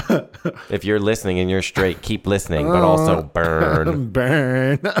 people. If you're listening and you're straight, keep listening, but also burn.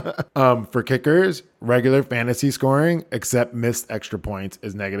 Burn. For kickers, regular fantasy scoring, except missed extra points,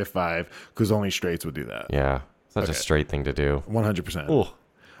 is -5 because only straights would do that. Yeah. Such a straight thing to do. 100%.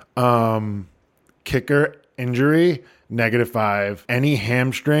 Kicker injury, -5. Any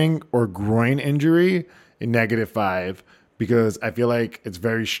hamstring or groin injury, -5. Because I feel like it's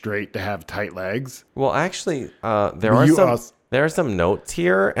very straight to have tight legs. Well, actually, there are some notes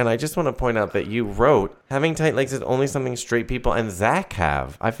here, and I just want to point out that you wrote having tight legs is only something straight people and Zach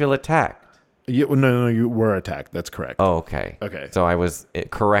have. I feel attacked. No, you were attacked. That's correct. Oh, okay. Okay. So I was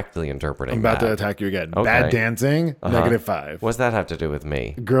correctly interpreting. I'm about that. to attack you again. Okay. Bad dancing, -5. What's that have to do with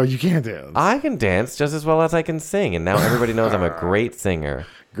me? Girl, you can't dance. I can dance just as well as I can sing, and now everybody knows I'm a great singer.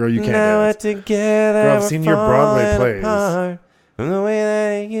 Girl, you can't now dance. we're together. Girl, I've seen your Broadway plays. From the way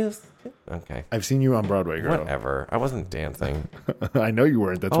that you used to. Okay. I've seen you on Broadway, girl. Whatever. I wasn't dancing. I know you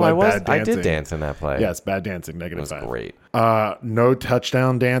weren't. That's Oh, why I was. bad dancing. I did dance in that play. Yes, bad dancing, It was -5. great. No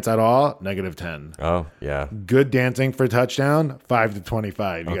touchdown dance at all, -10. Oh, yeah. Good dancing for touchdown, 5 to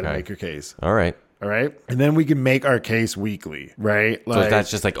 25. You got to Okay. make your case. All right. All right. And then we can make our case weekly, right? So that's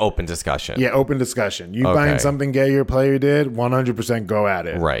just like open discussion. yeah, open discussion. You Okay. find something gay your player did, 100% go at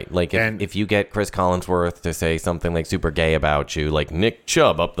it. Right. Like And- if you get Chris Collinsworth to say something like super gay about you, like Nick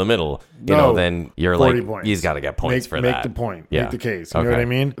Chubb up the middle, you No, know, then you're 40 like, points. he's got to get points for make that. the point. Yeah. Make the case. You know Okay. what I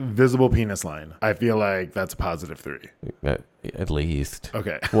mean? Visible penis line. I feel like that's a +3. At least.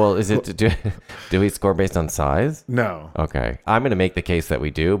 Okay. Well, is it do we score based on size? No. Okay. I'm going to make the case that we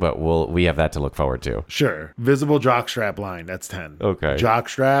do, but we have that to look forward to. Sure. Visible jockstrap line. That's 10. Okay.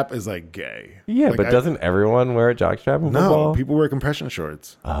 Jockstrap is like gay. Yeah, Like, but doesn't everyone wear a jockstrap in No, football? people wear compression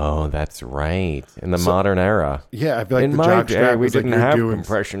shorts. Oh, that's right. In the modern era. Yeah, I feel like In the my day, jockstrap we is like didn't you're have doing.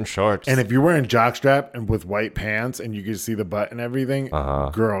 compression shorts. And if you're wearing jockstrap and with white pants and you can see the butt and everything,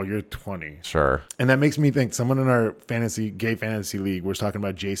 girl, you're 20. Sure. And that makes me think someone in our gay fantasy league was talking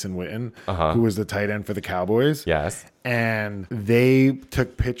about Jason Witten, who was the tight end for the Cowboys. Yes. And they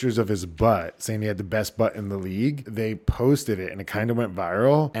took pictures of his butt, saying he had the best butt in the league. They posted it, and it kind of went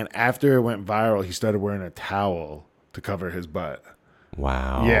viral. And after it went viral, he started wearing a towel to cover his butt.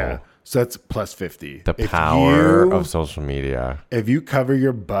 Wow. Yeah. So that's +50. The If power you- of social media. If you cover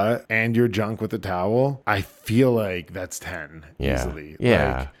your butt and your junk with a towel, I feel like that's 10 Yeah. easily.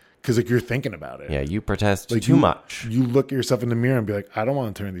 Yeah. Because like you're thinking about it. Yeah, you protest Like too much. You look at yourself in the mirror and be like, I don't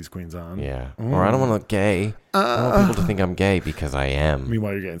want to turn these queens on. Yeah. Or I don't want to look gay. I don't want people to think I'm gay because I am.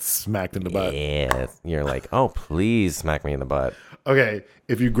 Meanwhile, you're getting smacked in the butt. Yes. You're like, oh, please smack me in the butt. Okay.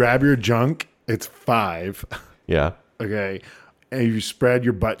 If you grab your junk, it's 5. Yeah. Okay. And you spread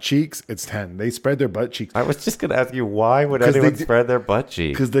your butt cheeks, it's 10. They spread their butt cheeks I was just going to ask you, why would 'Cause anyone they- spread their butt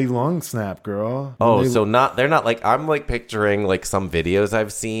cheeks? because they long snap, girl. Oh, They- so they're not like, I'm like picturing like some videos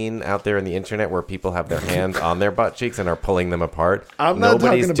I've seen out there in the internet where people have their hands on their butt cheeks and are pulling them apart. I'm not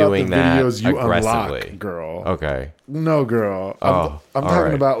Nobody's talking about doing the that videos you aggressively. unlock, girl. Okay. No, girl. I'm Oh, talking all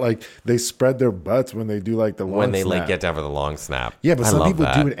right. about like they spread their butts when they do like the long When they snap. like get down for the long snap. Yeah, but I some love people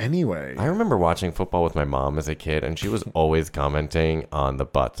that. do it anyway. I remember watching football with my mom as a kid, and she was always commenting on the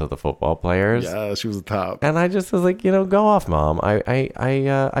butts of the football players. Yeah, she was the top. And I just was like, go off, Mom.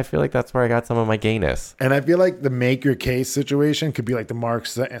 I feel like that's where I got some of my gayness. And I feel like the make your case situation could be like the Mark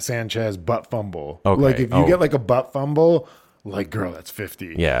Sanchez butt fumble. Okay. Like if you get like a butt fumble, like girl, that's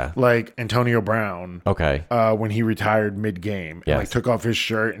 50. Yeah. Like Antonio Brown. Okay. When he retired mid-game and Yes. like took off his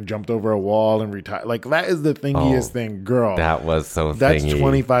shirt and jumped over a wall and retired. Like that is the thingiest thing, girl. That was so That's thingy.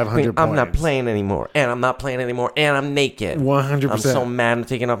 2,500 I'm not points. playing anymore, and I'm not playing anymore, and I'm naked. 100%. I'm so mad I'm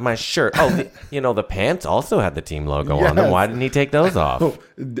taking off my shirt. Oh, the pants also had the team logo on them. Yes. Why didn't he take those off?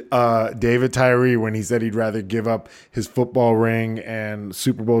 David Tyree, when he said he'd rather give up his football ring and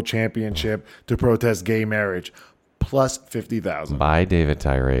Super Bowl championship to protest gay marriage, plus 50,000. Bye, David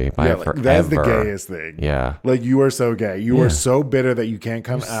Tyree. Bye Yeah, like, forever. that's the gayest thing. Yeah. Like you are so gay. You Yeah. are so bitter that you can't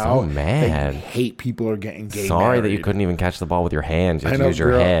come out. mad. That you hate people are getting gay. Sorry that you married. couldn't even catch the ball with your hands. You I had to know, use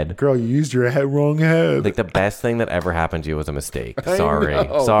your girl, head. Girl, you used your wrong head. Like the best thing that ever happened to you was a mistake. I Sorry.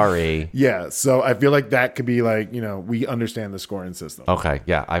 know. Sorry. Yeah, so I feel like that could be like, we understand the scoring system. Okay.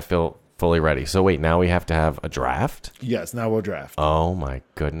 Yeah, I feel fully ready. So wait, now we have to have a draft? Yes, now we'll draft. Oh my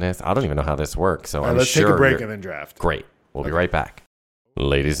goodness. I don't even know how this works. So All right, I'm let's sure take a break you're- and then draft. Great. We'll be right back.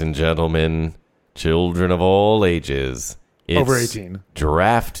 Ladies and gentlemen, children of all ages, it's Over 18.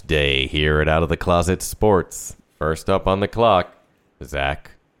 draft day here at Out of the Closet Sports. First up on the clock,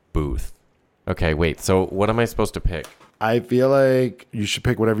 Zach Booth. Okay, wait. So what am I supposed to pick? I feel like you should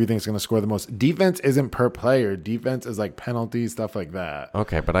pick whatever you think is going to score the most. Defense isn't per player. Defense is like penalties, stuff like that.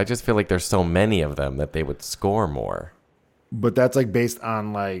 Okay, but I just feel like there's so many of them that they would score more. But that's like based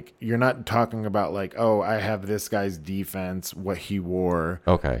on like, you're not talking about like, oh, I have this guy's defense, what he wore.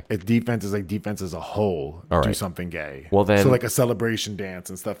 Okay. If defense is like defense as a whole, All do right. something gay. Well, then- so like a celebration dance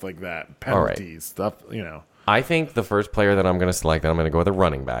and stuff like that. Penalties, stuff, I think the first player that I'm going to select, I'm going to go with a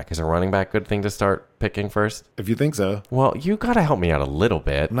running back. Is a running back a good thing to start picking first? If you think so. Well, you got to help me out a little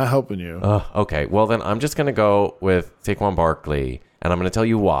bit. I'm not helping you. Okay, well then I'm just going to go with Saquon Barkley, and I'm going to tell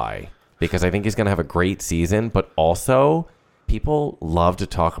you why. Because I think he's going to have a great season, but also people love to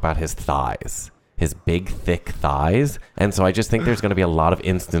talk about his thighs, his big, thick thighs. And so I just think there's going to be a lot of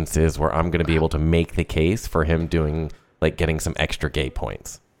instances where I'm going to be able to make the case for him getting some extra gay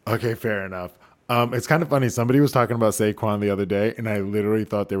points. Okay, fair enough. It's kind of funny. Somebody was talking about Saquon the other day, and I literally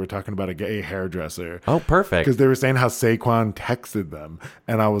thought they were talking about a gay hairdresser. Oh, perfect. Because they were saying how Saquon texted them.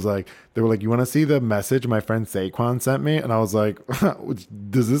 And I was like, they were like, you want to see the message my friend Saquon sent me? And I was like,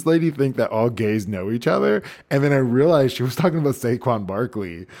 does this lady think that all gays know each other? And then I realized she was talking about Saquon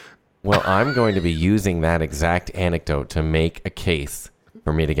Barkley. Well, I'm going to be using that exact anecdote to make a case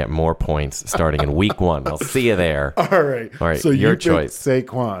for me to get more points starting in week 1. I'll see you there. All right. All right, So your you picked choice.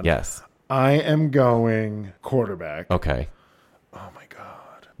 Saquon. Yes. I am going quarterback. Okay. Oh, my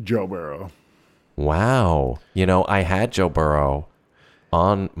God. Joe Burrow. Wow. I had Joe Burrow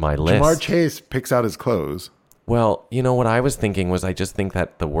on my list. Jamar Chase picks out his clothes. Well, what I was thinking was I just think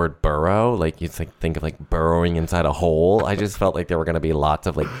that the word burrow, like you think of like burrowing inside a hole. I just felt like there were going to be lots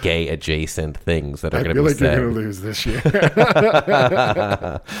of like gay adjacent things that are going to be I feel like said. you're going to lose this year.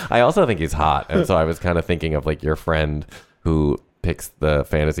 I also think he's hot. And so I was kind of thinking of like your friend who picks the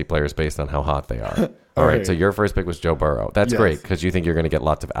fantasy players based on how hot they are. All right. So your first pick was Joe Burrow. That's Yes. great because you think you're going to get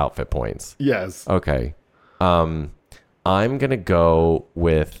lots of outfit points. Yes. Okay. I'm going to go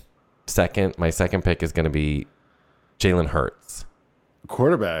with my second pick is going to be Jalen Hurts.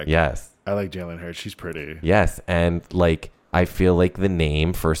 Quarterback. Yes. I like Jalen Hurts. She's pretty. Yes. And like, I feel like the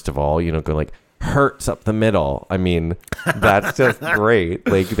name, first of all, go like Hurts up the middle. I mean, that's just great.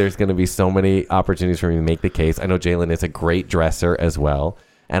 Like, there's going to be so many opportunities for me to make the case. I know Jalen is a great dresser as well.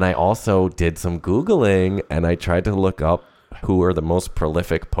 And I also did some Googling and I tried to look up who are the most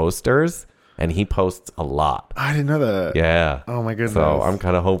prolific posters. And he posts a lot. I didn't know that. Yeah. Oh, my goodness. So I'm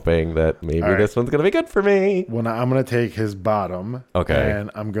kind of hoping that maybe this one's going to be good for me. Well, now I'm going to take his bottom. Okay.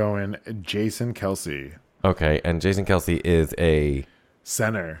 And I'm going Jason Kelsey. Okay. And Jason Kelsey is a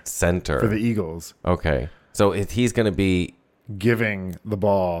Center center. for the Eagles. Okay. So he's going to be, Giving the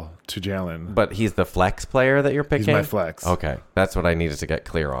ball to Jalen. but he's the flex player that you're picking? He's my flex. Okay. That's what I needed to get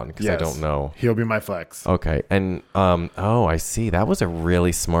clear on because I don't know. He'll be my flex. Okay. And, I see. That was a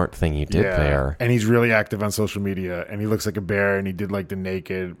really smart thing you did there. And he's really active on social media. And he looks like a bear. And he did like the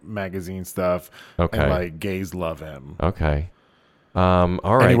Naked magazine stuff. Okay. And like gays love him. Okay. All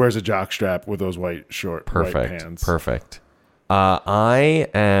right. And he wears a jock strap with those white white pants. Perfect. I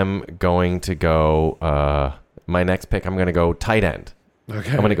am going to go, my next pick, I'm going to go tight end.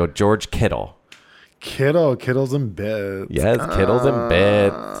 Okay. I'm going to go George Kittle. Kittle's in bits. Yes, Kittle's in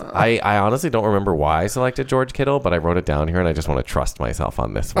bits. I honestly don't remember why I selected George Kittle, but I wrote it down here and I just want to trust myself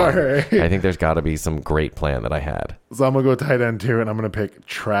on this one. All right. I think there's got to be some great plan that I had. So I'm going to go tight end too. And I'm going to pick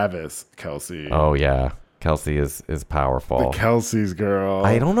Travis Kelsey. Oh, yeah. Kelsey is powerful. The Kelsey's girl.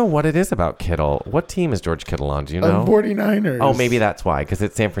 I don't know what it is about Kittle. What team is George Kittle on? Do you know? 49ers. Oh, maybe that's why, because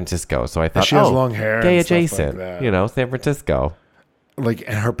it's San Francisco. So I thought, she has long hair gay and stuff like adjacent. that. San Francisco. Like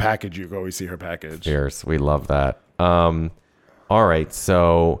in her package, you always see her package. Cheers. We love that. All right.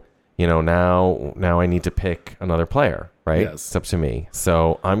 So, now I need to pick another player, right? Yes. It's up to me.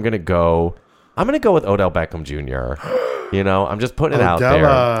 So I'm going to go with Odell Beckham Jr. I'm just putting it out there.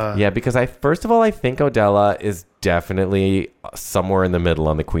 Odella. Yeah, because first of all, I think Odella is definitely somewhere in the middle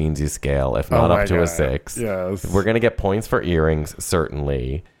on the Queensy scale, if not my up to God. a 6. Yes. We're going to get points for earrings,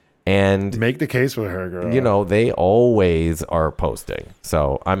 certainly. And, Make the case with her, girl. they always are posting.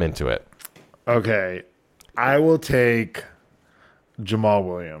 So I'm into it. Okay. I will take Jamal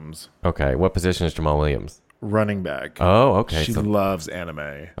Williams, Okay. What position is Jamal Williams? running back. Oh, okay. She So, loves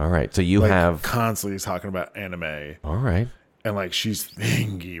anime. all right. So you Like, have. constantly is talking about anime. All right. And like she's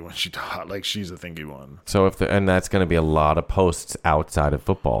thingy when she talks. Like she's a thingy one. So and that's going to be a lot of posts outside of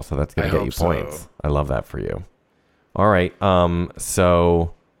football. So that's going I to get hope you so. points. I love that for you. All right.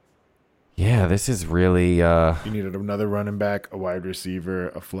 So yeah, this is really You needed another running back, a wide receiver,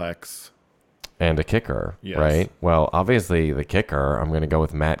 a flex. and a kicker, Yes. right? Well, obviously the kicker, I'm going to go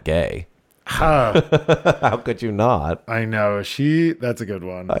with Matt Gay. How could you not? I know. That's a good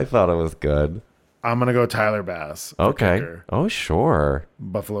one. I thought it was good. I'm going to go Tyler Bass. for Okay. kicker. Oh, sure.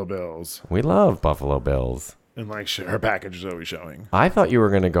 Buffalo Bills. We love Buffalo Bills. And like her package is always showing. I thought you were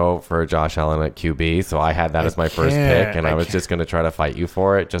going to go for Josh Allen at QB, so I had that as my first pick, and I was just going to try to fight you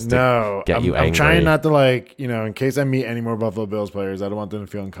for it just to get you angry. I'm trying not to like, in case I meet any more Buffalo Bills players, I don't want them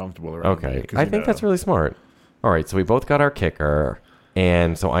to feel uncomfortable around me. Okay. I think that's really smart. All right, so we both got our kicker,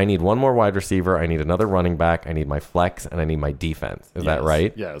 and so I need one more wide receiver, I need another running back, I need my flex, and I need my defense. Is that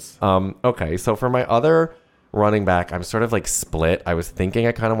right? Yes. Okay, so for my other running back, I'm sort of like split. I was thinking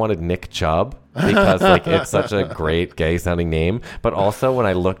I kind of wanted Nick Chubb because like it's such a great gay sounding name, but also when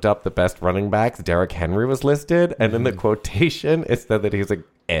I looked up the best running backs, Derrick Henry was listed, and in the quotation it said that he's a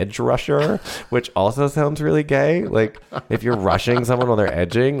edge rusher, which also sounds really gay. Like if you're rushing someone while they're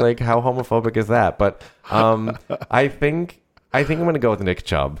edging, like how homophobic is that? But I think I'm going to go with Nick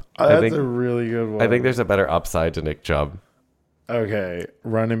Chubb. That's a really good one. I think there's a better upside to Nick Chubb. Okay,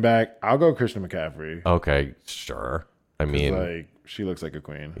 running back. I'll go Christian McCaffrey. Okay, sure. I mean, Like she looks like a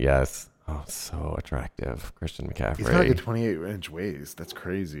queen. yes. Oh, so attractive. Christian McCaffrey. He's got like a 28-inch waist. That's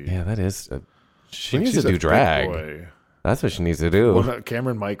crazy. Yeah, that is. She Like, needs she's to a do thick drag. boy. That's what she needs to do. Well, no,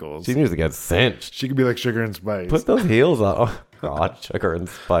 Cameron Michaels. She needs to get cinched. She could be like Sugar and Spice. Put those heels on. Oh, God, sugar and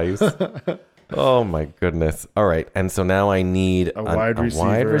spice. Oh, my goodness. All right. And so now I need a wide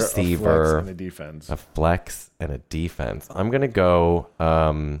receiver, a flex, and a defense. a flex, and a defense. I'm going to go.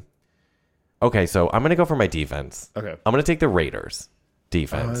 Okay, so I'm going to go for my defense. Okay. I'm going to take the Raiders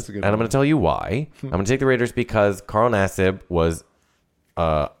defense. that's a good and I'm one. going to tell you why. I'm going to take the Raiders because Carl Nassib was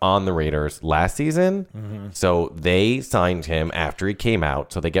on the Raiders last season. Mm-hmm. So they signed him after he came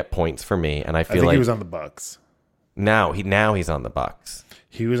out. So they get points for me. And I I feel think like he was on the Bucks. now he's on the Bucks.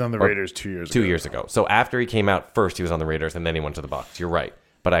 He was on the Raiders 2 years ago. 2 years ago. So after he came out, first he was on the Raiders and then he went to the Bucks. You're right.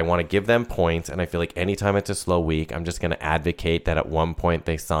 But I want to give them points, and I feel like anytime it's a slow week, I'm just going to advocate that at one point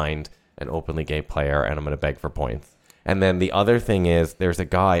they signed an openly gay player, and I'm going to beg for points. And then the other thing is there's a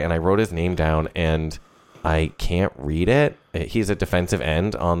guy, and I wrote his name down, and I can't read it. He's a defensive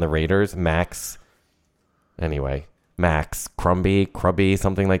end on the Raiders, Max Crumby,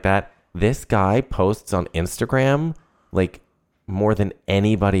 something like that. This guy posts on Instagram like more than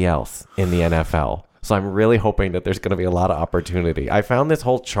anybody else in the NFL. So I'm really hoping that there's going to be a lot of opportunity. I found this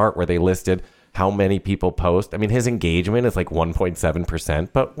whole chart where they listed how many people post. I mean, his engagement is like 1.7%,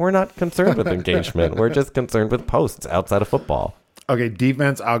 but we're not concerned with engagement. We're just concerned with posts outside of football. Okay,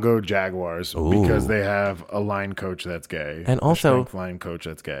 defense, I'll go Jaguars Ooh. because they have a line coach that's gay. And A also- strength line coach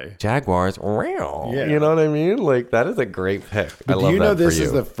that's gay. Jaguars, real. Yeah. You know what I mean? Like, that is a great pick. But I do love you know that this for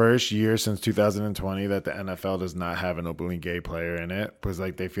is you. the first year since 2020 that the NFL does not have an openly gay player in it? Because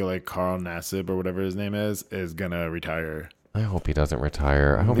like they feel like Carl Nassib or whatever his name is gonna retire. I hope he doesn't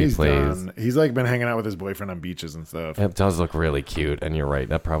retire. I hope He's he plays. done. He's like been hanging out with his boyfriend on beaches and stuff. It does look really cute, and you're right.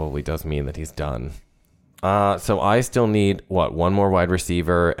 That probably does mean that he's done. So I still need, one more wide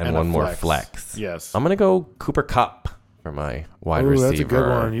receiver and And a one more flex. flex. Yes. I'm going to go Cooper Kupp for my wide Ooh, receiver. that's a good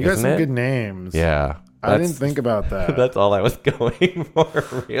one. You got isn't some it? good names. Yeah. I didn't think about that. That's all I was going for,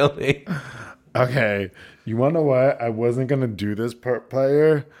 really. Okay. You want to know what? I wasn't going to do this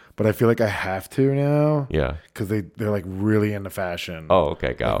player, but I feel like I have to now. Yeah. Because they're like really into fashion. Oh,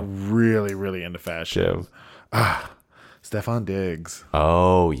 okay, go. Really, really into fashion. Shiv. Stephon Diggs.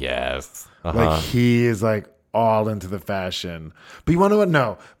 Oh, yes. Like he is like all into the fashion. But you want to know what?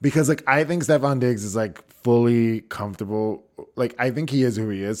 No. Because like I think Stephon Diggs is like fully comfortable. Like I think he is who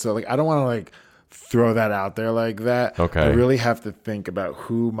he is. So like I don't want to like throw that out there like that. Okay. I really have to think about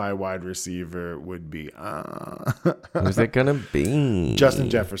who my wide receiver would be. Who's it going to be? Justin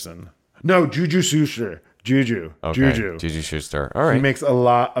Jefferson. No, Juju Schuster. Juju. Okay. Juju. Schuster. All right. He makes a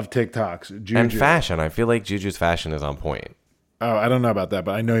lot of TikToks. Juju. And fashion. I feel like Juju's fashion is on point. Oh, I don't know about that,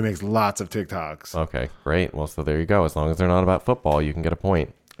 but I know he makes lots of TikToks. Okay, great. Well, so there you go. As long as they're not about football, you can get a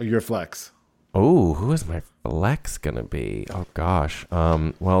point. Your flex. Oh, who is my flex gonna be? Oh gosh.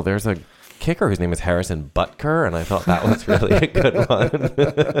 Well, there's a kicker whose name is Harrison Butker, and I thought that was really a good one.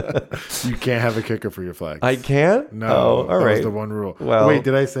 You can't have a kicker for your flex. I can't. No, Oh, all that was right. the one rule. Well- Wait,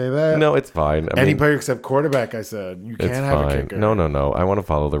 did I say that? No, it's fine. I Any mean, player except quarterback, I said. You can't it's have a fine. kicker. No. I want to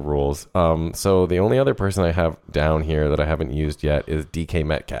follow the rules. So the only other person I have down here that I haven't used yet is DK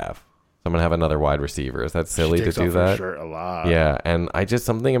Metcalf. So I'm gonna have another wide receiver. Is that silly She to takes do off her that? shirt a lot. Yeah, and I just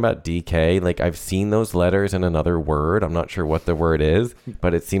something about DK. Like I've seen those letters in another word. I'm not sure what the word is,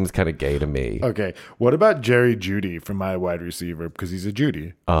 but it seems kind of gay to me. Okay. What about Jerry Judy from my wide receiver? Because he's a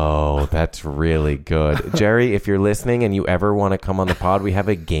Judy. Oh, that's really good. Jerry, if you're listening and you ever want to come on the pod, we have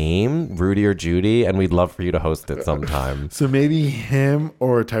a game, Rudy or Judy, and we'd love for you to host it sometime. So maybe him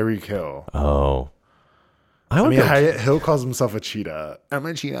or Tyreek Hill. Oh. I mean, go- Hill calls himself a cheetah. I'm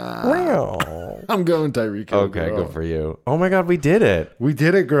a cheetah. Wow. I'm going Tyreek Hill. Okay, girl. good for you. Oh my God, we did it. We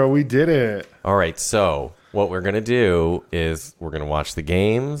did it, girl. We did it. All right, so what we're going to do is we're going to watch the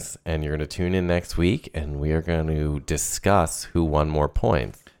games, and you're going to tune in next week, and we are going to discuss who won more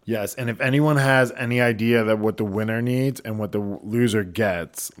points. Yes, and if anyone has any idea that what the winner needs and what the loser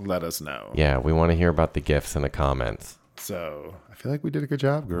gets, let us know. Yeah, we want to hear about the gifts in the comments. So I feel like we did a good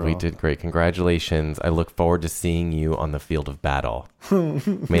job, girl. We did great. Congratulations. I look forward to seeing you on the field of battle.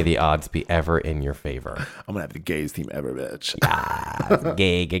 May the odds be ever in your favor. I'm gonna have the gayest team ever, bitch.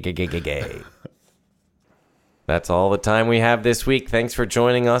 Gay, gay, gay, gay, gay, gay. That's all the time we have this week. Thanks for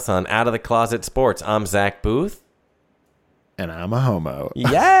joining us on Out of the Closet Sports. I'm Zach Booth. And I'm a homo.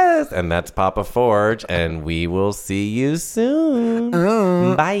 Yes. And that's Papa Forge. And we will see you soon.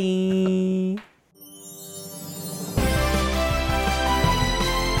 Bye.